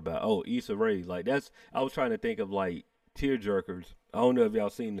say something about Issa Rae. I was trying to think of tearjerkers. I don't know if y'all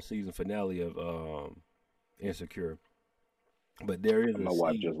seen the season finale of Insecure. But there is My a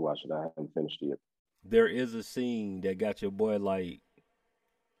wife just scene. watched it. I haven't finished it yet. There is a scene that got your boy like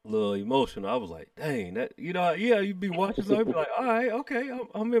a little emotional. I was like, dang, that yeah, you be watching something, be like, all right, okay,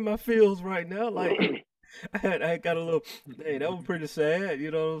 I'm in my feels right now. Like I had got a little, dang, that was pretty sad.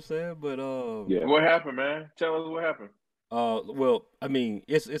 You know what I'm saying? But Yeah. What happened, man? Tell us what happened. well, I mean,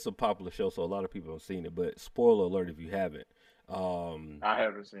 it's a popular show, so a lot of people have seen it. But spoiler alert if you haven't. Um, I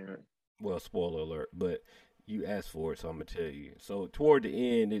haven't seen it. well, spoiler alert, but you asked for it, so I'm gonna tell you. So toward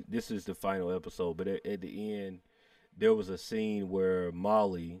the end, this is the final episode, but at the end, there was a scene where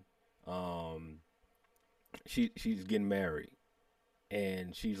Molly, um, she's getting married,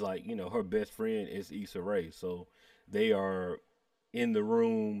 and she's like, her best friend is Issa Rae, so they are in the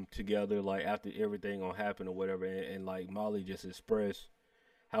room together, like after everything gonna happen or whatever, and like Molly just expressed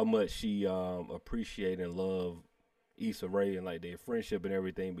how much she appreciate and love Issa Rae and like their friendship and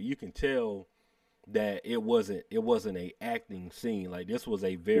everything, but you can tell that it wasn't a acting scene. Like this was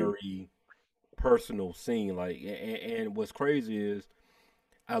a very personal scene. Like and what's crazy is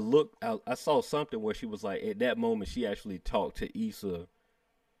I saw something where she was like at that moment she actually talked to Issa.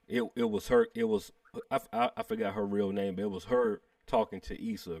 It was her. It was I forgot her real name, but it was her talking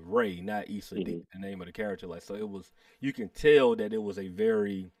to Issa Rae, not Issa D, Mhm. the name of the character. Like so, it was you can tell that it was a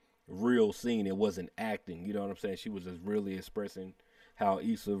very real scene. It wasn't acting. You know what I'm saying? She was just really expressing how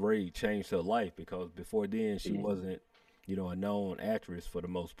Issa Rae changed her life because before then she Mhm. wasn't, a known actress for the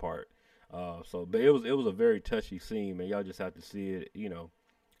most part. But it was a very touchy scene, man. Y'all just have to see it.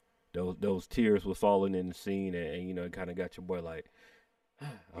 Those tears were falling in the scene, and it kind of got your boy like,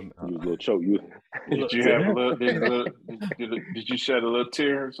 I'm, You was a little choke. You. Did you have a little? Did you shed a little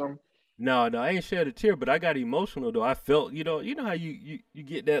tear or something? no, no, I ain't shed a tear, but I got emotional though. I felt, you know how you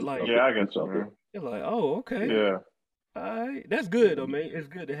get that You like, felt Yeah, it. I You got you, felt it. man. you're like, oh, okay, Yeah, all right, that's good though, man. It's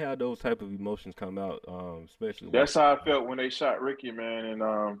good to have those type of emotions come out, especially when that's how I felt when they shot Ricky, man,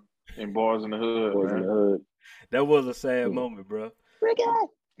 in Boys in the Hood, Boys in the man. hood. that was a sad Mm. moment, bro.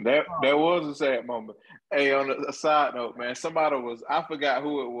 That was a sad moment. Hey, on a side note, man, somebody was I forgot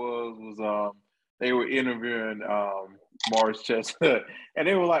who it was they were interviewing Morris Chestnut, and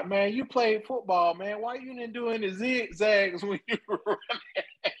they were like, "Man, you played football, man. Why you didn't do any zigzags when you were running?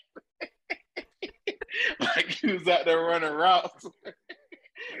 Like you was out there running routes.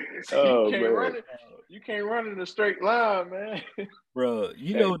 So Oh man. you can't run in a straight line, man." Bro,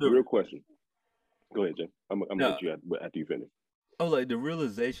 Hey, real question. Go ahead, Jim. I'm gonna no, hit you after you finish. I was like the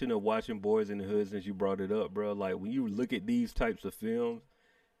realization of watching Boys in the Hood since you brought it up, bro. Like when you look at these types of films,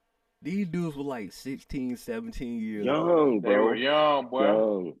 these dudes were like 16, 17 years old. Young, They were bro. young, boy.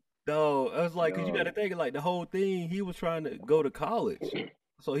 Young. No, I was like, cause you got to Young. think like the whole thing. He was trying to go to college,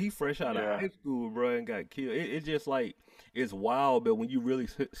 so he fresh out of Yeah. high school, bro, and got killed. It's just like it's wild, but when you really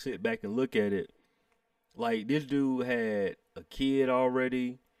sit back and look at it, like this dude had a kid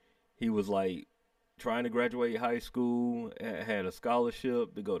already. He was like trying to graduate high school, had a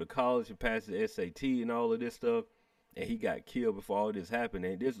scholarship to go to college and pass the SAT and all of this stuff. And he got killed before all this happened.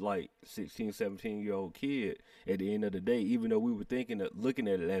 And this like 16, 17-year-old kid at the end of the day, even though we were thinking of looking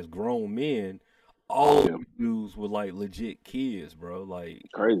at it as grown men, all Yeah. these dudes were like legit kids, bro. Like,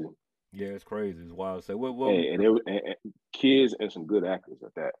 Crazy. yeah, it's crazy. It's wild. So what was And kids and some good actors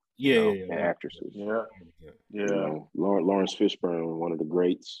at that. yeah, And yeah, yeah, actresses. Yeah. You Yeah. know, Lawrence Fishburne, one of the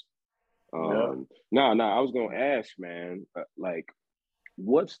greats. Yeah. No, I was gonna ask, man, like,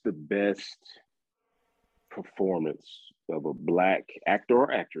 what's the best performance of a black actor or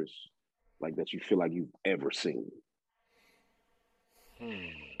actress like that you feel like you've ever seen?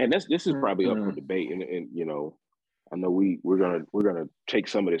 And this is probably up for debate, and I know we're gonna take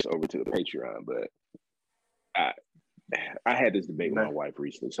some of this over to the Patreon, but I had this debate with my wife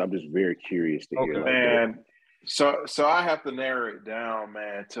recently, so I'm just very curious to hear. Okay. Like, Man, so I have to narrow it down,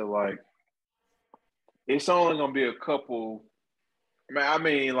 man, to like it's only gonna be a couple. Man, I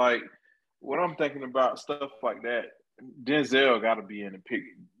mean, like when I'm thinking about stuff like that, Denzel got to be in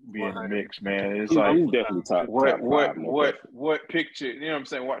the mix, man. It's he's like definitely top what five, no question. what picture? You know what I'm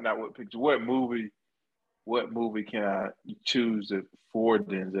saying? What not? What picture? What movie can I choose for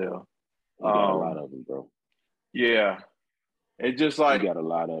Denzel? You got a lot of them, bro. Yeah, it's just like You got a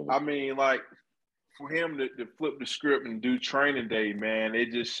lot of them. I mean, like for him to flip the script and do Training Day, man,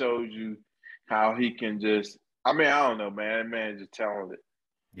 it just shows you how he can just. I mean, I don't know, man. That man is just talented.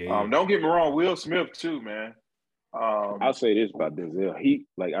 Yeah, Don't get me wrong, Will Smith too, man. I'll say this about Denzel. He,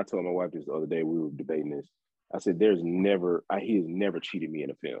 like I told my wife this the other day, we were debating this. I said, he has never cheated me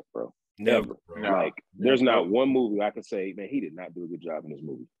in a film, bro. never, Ever. bro. No. Like, there's not one movie I can say, man, he did not do a good job in this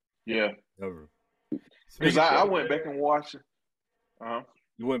movie. Yeah, Never. because I went back and watched it.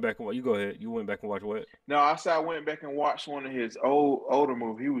 You went back and you go ahead. You went back and watched what? No, I said I went back and watched one of his older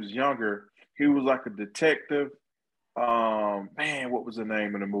movies. He was younger. He was like a detective. Man, what was the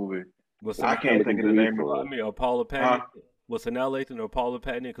name of the movie? I can't think of the name of it. I mean, Paula Patton. Was Sanaa Lathan or Paula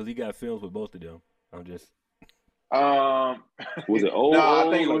Patton? Because he got films with both of them. I'm just. Was it old? No,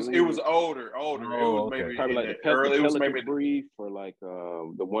 I think it was older. Oh, it was okay. maybe Probably like the early. It was Pelican maybe Brief, or like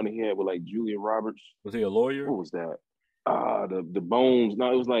the one he had with like Julia Roberts. Was he a lawyer? What was that? The Bones.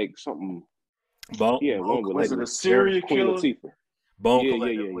 No, it was like something. Bone. Yeah, one with was like it a serial Queen killer? Latifah. Bone Yeah,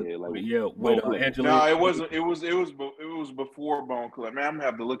 Collector. Bone With Collector. Angelina. No, it wasn't. It was before Bone Collector. Man, I'm gonna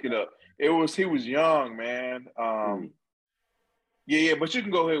have to look it up. He was young, man. Yeah, but you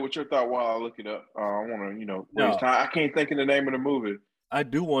can go ahead with your thought while I look it up. I want to, waste time. I can't think of the name of the movie. I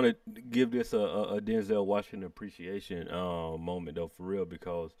do want to give this a Denzel Washington appreciation moment though, for real,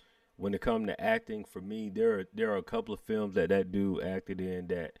 because when it comes to acting, for me, there are a couple of films that dude acted in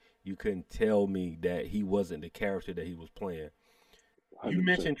that you couldn't tell me that he wasn't the character that he was playing. 100%. You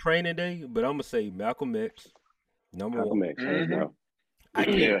mentioned Training Day, but I'm gonna say Malcolm X, number one. X, mm-hmm. I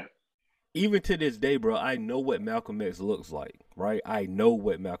can't. Even to this day, bro, I know what Malcolm X looks like, right? I know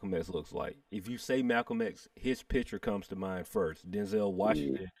what Malcolm X looks like. If you say Malcolm X, his picture comes to mind first. Denzel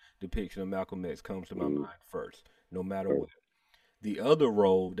Washington depiction of Malcolm X comes to my mind first, no matter what. The other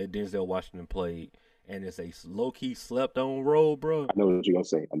role that Denzel Washington played, and it's a low-key slept-on role, bro. I know what you're going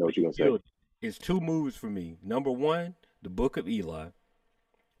to say. It's two movies for me. Number one, The Book of Eli.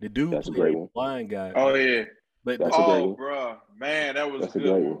 The dude That's a great one. Blind guy. Oh, yeah. But bro, man, that was a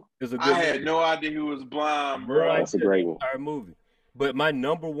good one. I had no idea he was blind, bro. That's a great one. Entire movie. But my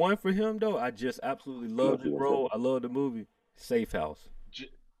number one for him, though, I just absolutely love his role. I love the movie Safe House.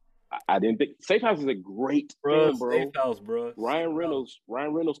 I didn't think Safe House is a great film, bro. Safe House, bro. Ryan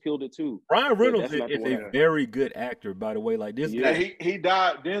Reynolds killed it too. Ryan Reynolds is a very good actor, by the way. Like this guy, he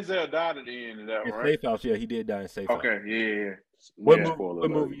died. Denzel died at the end of that, right? Safe House, yeah, he did die in Safe House. Okay, yeah. What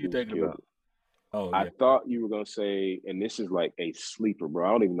movie you thinking about? Oh, yeah. I thought you were gonna say, and this is like a sleeper, bro.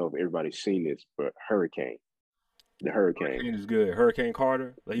 I don't even know if everybody's seen this, but Hurricane. The Hurricane. Hurricane is good. Hurricane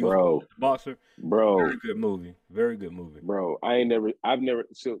Carter. Like he bro. Was the boxer. Bro. Very good movie. Very good movie. Bro, I've never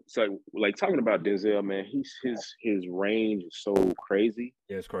so like talking about Denzel, man, his range is so crazy.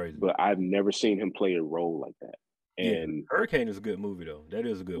 Yeah, it's crazy. But I've never seen him play a role like that. And Hurricane is a good movie though. That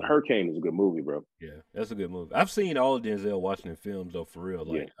is a good movie. Hurricane is a good movie, bro. Yeah, that's a good movie. I've seen all of Denzel Washington films though, for real.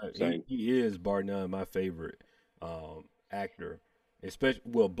 Like he is bar none my favorite actor. Especially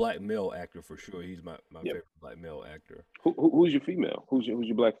black male actor for sure. He's my favorite black male actor. Who's your female? Who's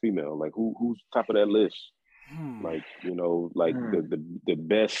your black female? Like who's top of that list? Like, the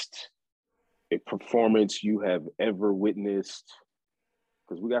best performance you have ever witnessed.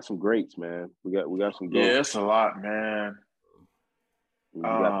 Because we got some greats, man. We got some greats. Yeah, it's a lot, man. We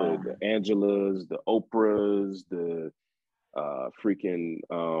got the Angelas, the Oprahs, the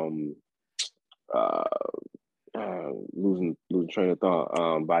losing train of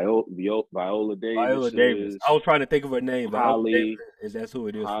thought. Viola Davis. Viola Davis. I was trying to think of her name. Holly. That's who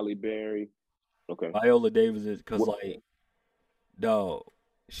it is. Halle Berry. Okay. Viola Davis is because dog,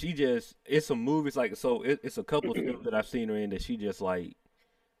 she just it's some movies it's a couple of films that I've seen her in that she just like.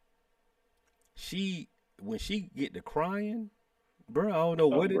 When she get to crying, bro, I don't know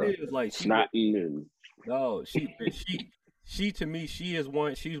what it is. Like snotty and she to me, she's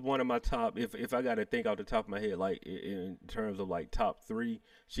one of my top. If I got to think off the top of my head, like in terms of like top 3,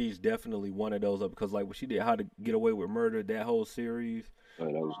 she's definitely one of those. Because like when she did How to Get Away with Murder, that whole series. That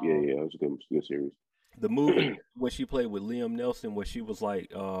was that was a good series. The movie when she played with Liam Neeson, where she was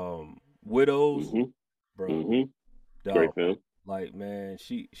like Widows, bro. Dog, great film. Like, man,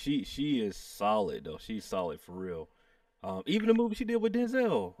 she is solid though. She's solid for real. Even the movie she did with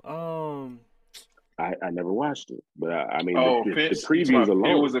Denzel. I never watched it, but I mean the previews alone.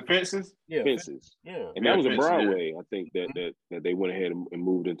 It was Fences. Yeah, Fences. Yeah, and that was a Broadway. I think that they went ahead and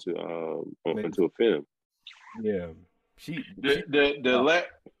moved into a film. Yeah,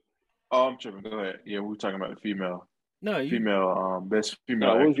 I'm tripping. Go ahead. Yeah, we were talking about the female. No, best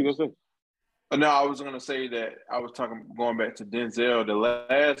female. What was you gonna say? No, I was gonna say that I was going back to Denzel. The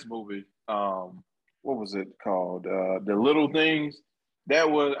last movie, what was it called? The Little Things. That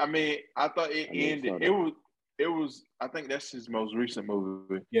was. I mean, I thought it ended. It was. I think that's his most recent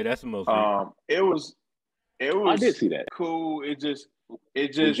movie. Yeah, that's the most. Recent. It was. I did see that. Cool. It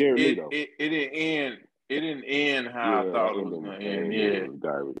didn't end. It didn't end how I thought it was gonna end.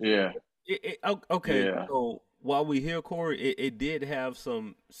 Yeah. Okay. Yeah. So while we hear Corey, it did have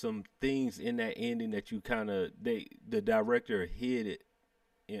some things in that ending that you kind of the director hid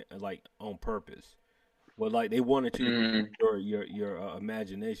it like on purpose. Well, like they wanted you to Mm. use your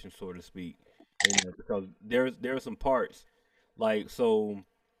imagination, so to speak, because there are some parts like so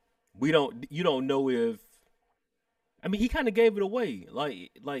we don't you don't know if I mean he kind of gave it away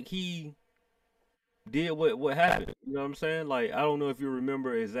like he did what happened. You know what I'm saying? Like I don't know if you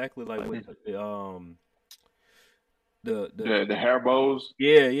remember exactly like what the The hair bows,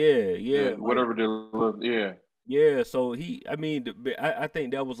 yeah like whatever the yeah. yeah. So I mean I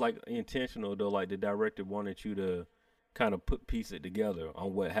think that was like intentional though. Like the director wanted you to kind of piece it together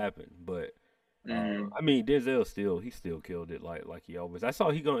on what happened, but. Mm. I mean Denzel he still killed it like he always. I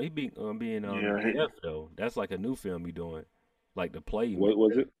saw he be being Yeah. Macbeth though. That's like a new film he doing, like the play What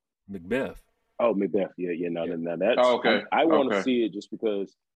was it? Macbeth. Oh, Macbeth. Yeah. No, Yeah, no, that's Oh, okay. I want to Okay. see it just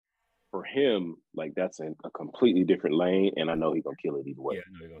because for him, like that's in a completely different lane, and I know he's gonna kill it either way. yeah.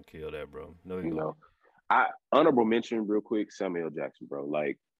 I know you're gonna kill that, bro. No, you're You gonna. know, I honorable mention real quick Samuel Jackson, bro.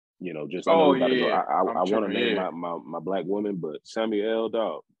 Like, just I know Oh we about to go. yeah. I I'm want to tripping. name Yeah. my black woman, but Samuel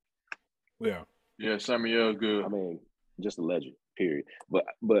dog. Yeah, Yeah. Samuel I good. mean, just a legend. Period.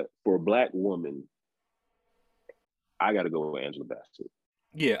 But for a black woman, I got to go with Angela Bassett.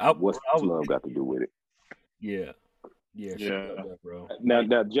 yeah. What's I was, love got to do with it? yeah, yeah. She Yeah. killed that, bro.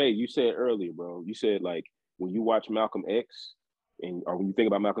 Now, Jay, you said earlier, bro. You said like when you watch Malcolm X, or when you think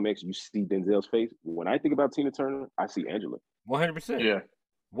about Malcolm X, you see Denzel's face. When I think about Tina Turner, I see Angela. 100%. Yeah.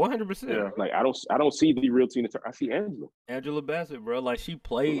 100%. Yeah. Like I don't see the real Tina Turner. I see Angela. Angela Bassett, bro. Like she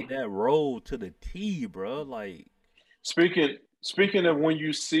played that role to the T, bro. Like Speaking of when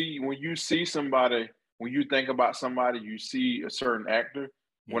you see somebody, when you think about somebody, you see a certain actor.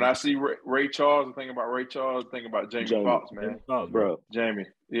 When I see Ray Charles, I think about Ray Charles. I think about Jamie Foxx, man. Bro. Jamie,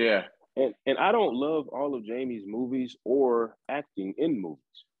 yeah. And I don't love all of Jamie's movies or acting in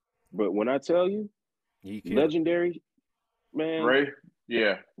movies, but when I tell you, legendary, man. Ray,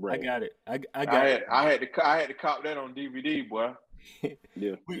 yeah. Ray. I got it. I had to cop that on DVD, boy.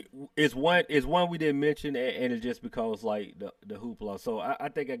 Yeah. It's one we didn't mention, and it's just because like the hoopla. So I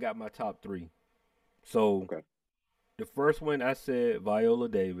think I got my top 3. So the first one I said Viola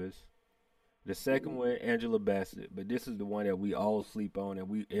Davis. The second one Angela Bassett, but this is the one that we all sleep on,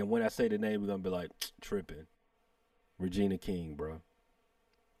 and when I say the name, we're gonna be like tripping. Regina King, bro.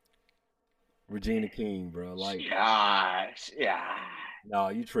 Regina King, bro. Like yeah. No,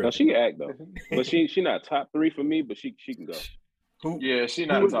 you tripping. No, she can act though, but she not top 3 for me, but she can go. Who? Yeah, she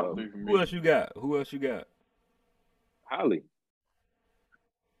not top 3 for me. Who else you got? Holly.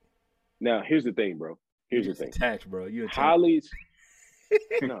 Now here's the thing, bro. Here's the thing. Attached, bro. You attached. Holly's.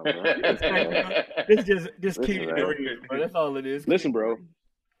 No, bro. Just keep it real, bro. That's all it is. Listen, bro.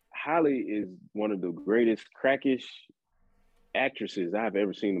 Holly is one of the greatest crackish actresses I've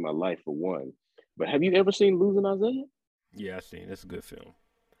ever seen in my life, for one. But have you ever seen Losing Isaiah? Yeah, I've seen it. It's a good film.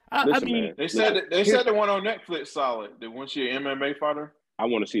 Listen, man, they said the one on Netflix solid. The one she an MMA fighter. I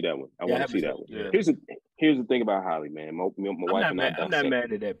want to see that one. I want to see that one. Yeah. Here's the thing about Holly, man. My wife and I. I'm not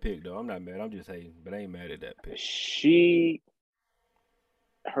mad at that pick though. I'm not mad. I'm just hating, but I ain't mad at that pick.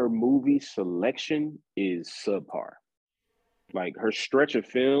 Her movie selection is subpar. Like her stretch of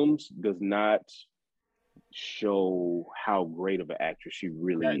films does not show how great of an actress she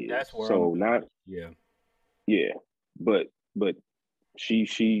really is. That's where but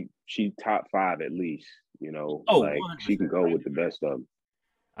she top 5 at least. Like 100%. She can go with the best of them.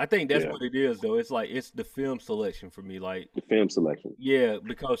 I think that's what it is, though. It's like it's the film selection for me, like the film selection. Yeah,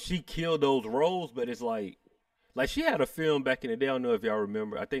 because she killed those roles, but it's like she had a film back in the day. I don't know if y'all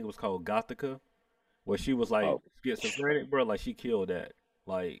remember. I think it was called Gothica, where she was like schizophrenic, bro. Like she killed that.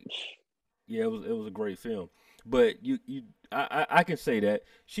 Like, yeah, it was a great film. But I can say that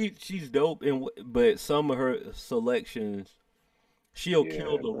she's dope, but some of her selections, she'll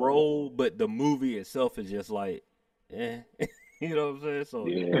kill the role, but the movie itself is just like, eh. You know what I'm saying? So I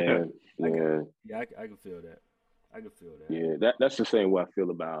can feel that. Yeah, that's the same way I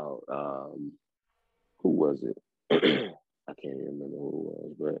feel about who was it? I can't even remember who it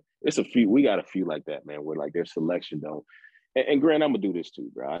was, but it's a few. We got a few like that, man. Where like their selection don't. And Grant, I'm gonna do this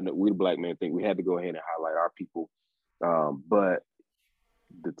too, bro. I know we the black man think we had to go ahead and highlight our people, but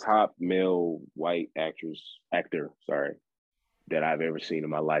the top male white actor, that I've ever seen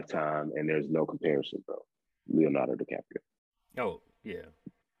in my lifetime, and there's no comparison, bro. Leonardo DiCaprio. Oh yeah.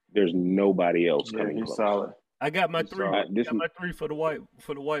 There's nobody else coming he's close. Solid. I got my 3. I got my 3 for the white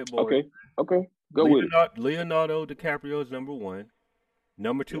boy. Okay. Go with it. Leonardo DiCaprio is number 1.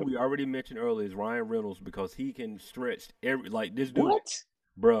 Number 2, we already mentioned earlier, is Ryan Reynolds, because he can stretch this dude. What?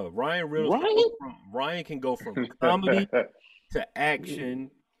 Bro, Ryan Reynolds. Ryan can go from comedy to action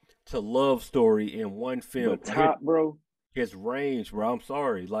to love story in one film. The top, bro. His range, bro. I'm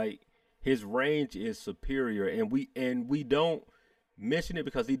sorry. Like his range is superior, and we don't mention it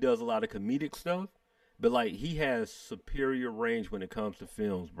because he does a lot of comedic stuff, but like he has superior range when it comes to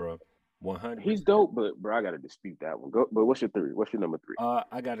films, bro. 100%. He's dope, but bro, I gotta dispute that one. Go, but what's your three? What's your number three?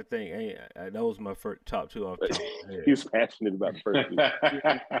 I gotta think. Hey, that was my first top two off the top of my head. He was passionate about the first two.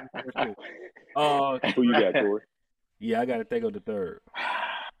 Who you got, Corey? Yeah, I gotta think of the third.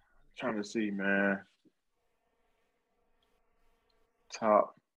 Trying to see, man.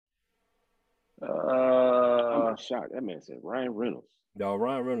 Top. I'm shocked. That man said Ryan Reynolds. No,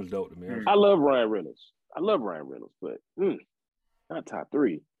 Ryan Reynolds dope to me. I love Ryan Reynolds. But not top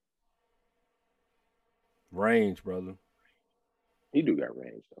three. Range, brother. He do got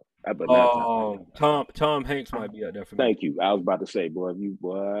range though. But not top three. Tom Hanks might be up there for me. Thank you. I was about to say, boy,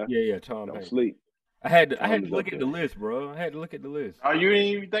 Yeah, Tom don't Hanks. sleep. I had to look at the list, bro. I had to look at the list. Oh, you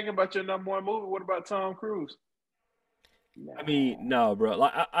ain't even thinking about your number one movie? What about Tom Cruise? Nah. I mean, no, bro.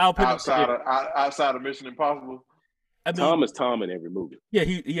 Like I'll put outside of Mission Impossible. I mean, Tom is Tom in every movie. Yeah,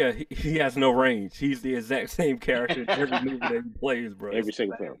 he has no range. He's the exact same character in every movie that he plays, bro. Every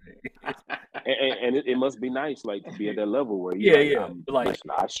single film. and it must be nice, like, to be at that level where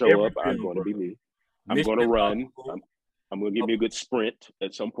I show up, I'm going to be me. I'm going to run. I'm going to give me a good sprint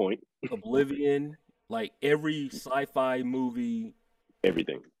at some point. Oblivion, like every sci-fi movie,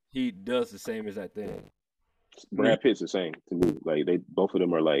 everything he does the same as that thing. Brad Pitt's the same to me. Like both of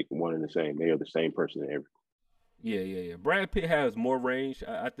them are like one and the same. They are the same person in everything. Yeah. Brad Pitt has more range,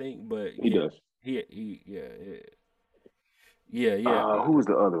 I think, but he does. Yeah. Who was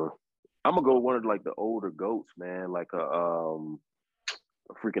the other? I'm gonna go with one of like the older goats, man, like a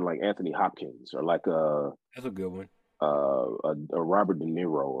freaking like Anthony Hopkins or like that's a good one. A Robert De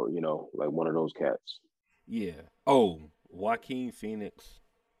Niro or like one of those cats. Yeah. Oh, Joaquin Phoenix.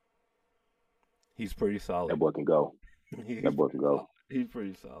 He's pretty solid. That boy can go. That boy can go. He's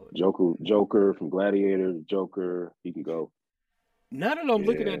pretty solid. Joker from Gladiator, Joker, he can go. Now that I'm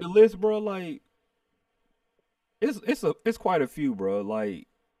looking at the list, bro, like it's quite a few, bro. Like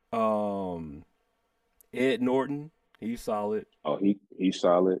Ed Norton, he's solid. Oh, he's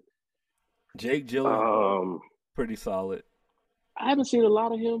solid. Jake Gyllenhaal, pretty solid. I haven't seen a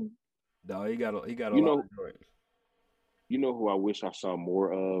lot of him. No, he got a lot of joints. You know who I wish I saw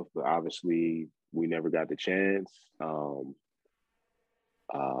more of, but obviously we never got the chance.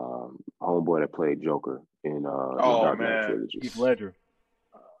 Homeboy that played Joker in the Dark Knight trilogy. Heath Ledger.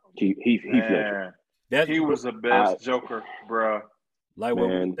 Heath Ledger. He was the best Joker, bro. Like what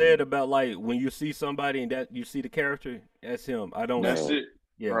we said about like when you see somebody and that you see the character, that's him. That's it.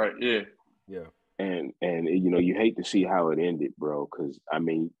 Yeah. Right. Yeah. Yeah. And you hate to see how it ended, bro, because I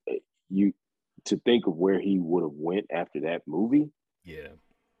mean, to think of where he would have went after that movie. Yeah.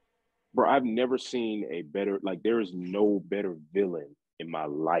 Bro, I've never seen a better, like, there is no better villain in my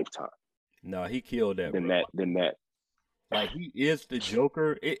lifetime. No, he killed that than that. Like, he is the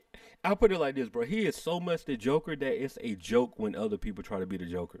Joker. I'll put it like this, bro. He is so much the Joker that it's a joke when other people try to be the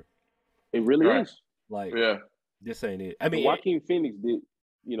Joker. It really is. Like, this ain't it. I mean, Joaquin Phoenix did,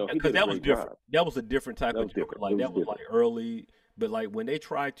 because that was different. Job. That was a different type of Joker. Like, that was like early, but like when they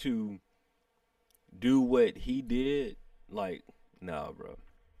tried to do what he did, like, nah, bro.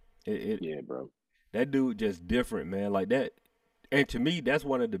 Bro. That dude just different, man. Like that. And to me, that's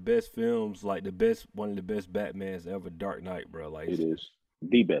one of the best films, like one of the best Batmans ever. Dark Knight, bro. Like it is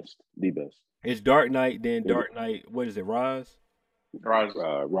the best. It's Dark Knight, then Dark Knight. What is it? Rise.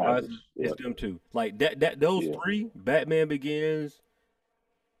 Rise. It's them two. Like that. Those three. Batman Begins.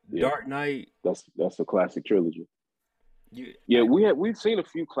 Dark Knight. That's a classic trilogy. We've seen a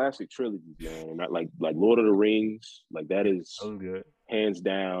few classic trilogies, man. Like Lord of the Rings. Like that is good. Hands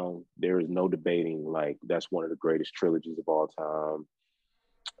down, there is no debating. Like that's one of the greatest trilogies of all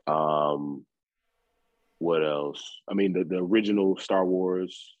time. What else? I mean, the original Star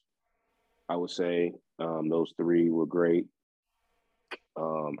Wars, I would say, those three were great.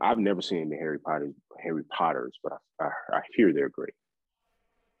 I've never seen the Harry Potters, but I hear they're great.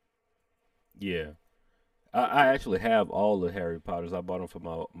 Yeah, I actually have all the Harry Potters. I bought them for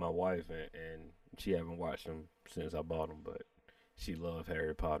my wife, and she haven't watched them since I bought them, but she loved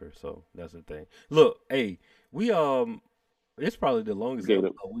Harry Potter, so that's the thing. Look, hey, we it's probably the longest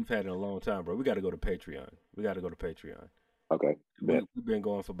episode we've had in a long time, bro. We got to go to Patreon. Okay. We've been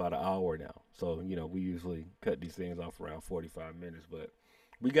going for about an hour now, so we usually cut these things off around 45 minutes, but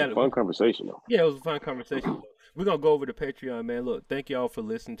we got a fun conversation though. Yeah, it was a fun conversation. We're gonna go over to Patreon, man. Look, thank y'all for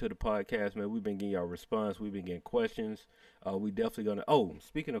listening to the podcast, man. We've been getting y'all response. We've been getting questions. We definitely gonna. Oh,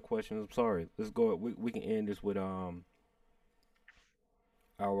 speaking of questions, I'm sorry. Let's go. We can end this with our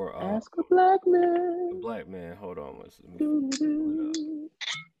Ask a Black Man. Black Man. Hold on.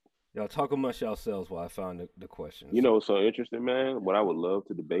 Y'all talk amongst yourselves while I find the questions. You know, what's so interesting, man. What I would love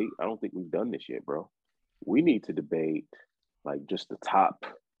to debate. I don't think we've done this yet, bro. We need to debate like just the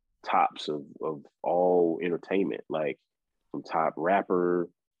tops of all entertainment, like from top rapper,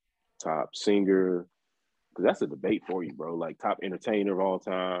 top singer, because that's a debate for you, bro. Like top entertainer of all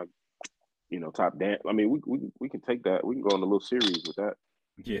time, top dance. I mean, we can take that. We can go on a little series with that.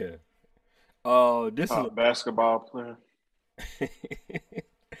 Yeah. This is Top basketball player.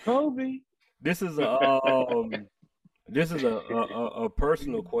 Kobe. This is a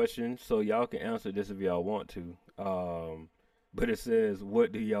personal question, so y'all can answer this if y'all want to. But it says,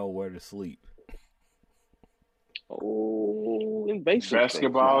 "What do y'all wear to sleep?" Oh, invasive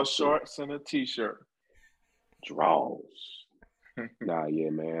Basketball things, shorts and a t-shirt. draws. Nah, yeah,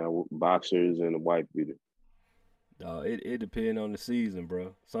 man. Boxers and a white beater. It depends on the season,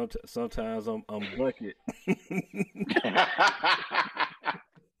 bro. Sometimes I'm bucket.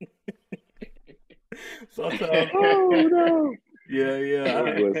 Sometimes, Oh no. yeah.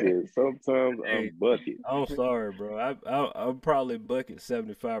 That boy said, sometimes Hey, I'm bucket. I'm sorry, bro. I'm probably bucket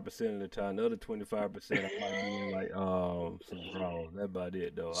 75% of the time. The other 25%, I might be in like some draws. That's about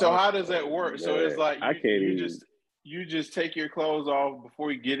it, though. So how does that work? So it's Man, like I can't even. you just take your clothes off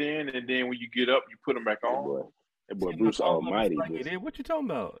before you get in, and then when you get up, you put them back That on. boy Bruce Almighty. Like it is. What you talking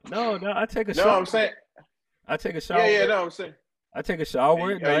about? No, I take a No, shower. I'm saying. I take a shower. Yeah, no, I'm saying. I take a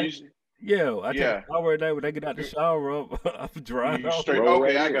shower at night. Yeah, I take a shower at night when I get out the shower. I'm dry You off. straight. Roll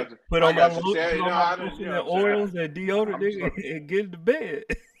Okay, right I in. got you. Put I on my got you. lotion, See, put on no, my I didn't. lotion You know and what I'm saying? oils and deodorant, I'm nigga, sorry. and get into bed.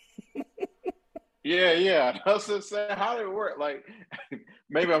 Yeah. I was just saying, how did it work? Like,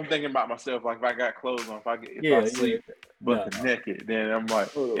 maybe I'm thinking about myself. Like, if I got clothes on, if I Yeah. sleep Nah. bucket naked, then I'm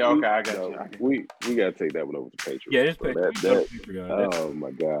like, Hold on, yeah, okay, I got you. we gotta take that one over to Patreon. Yeah, this bro. picture. That Patreon. oh my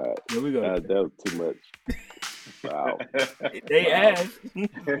god, Yeah, we go. that was too much. Wow, They wow. asked.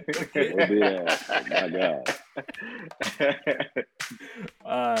 They did ask. My god.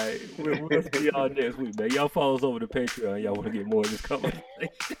 All right, we'll see y'all next week, man. Y'all follow us over to Patreon. Y'all want to get more of this conversation.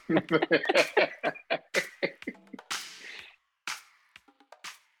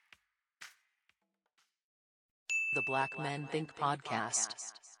 The Black Men Think Podcast.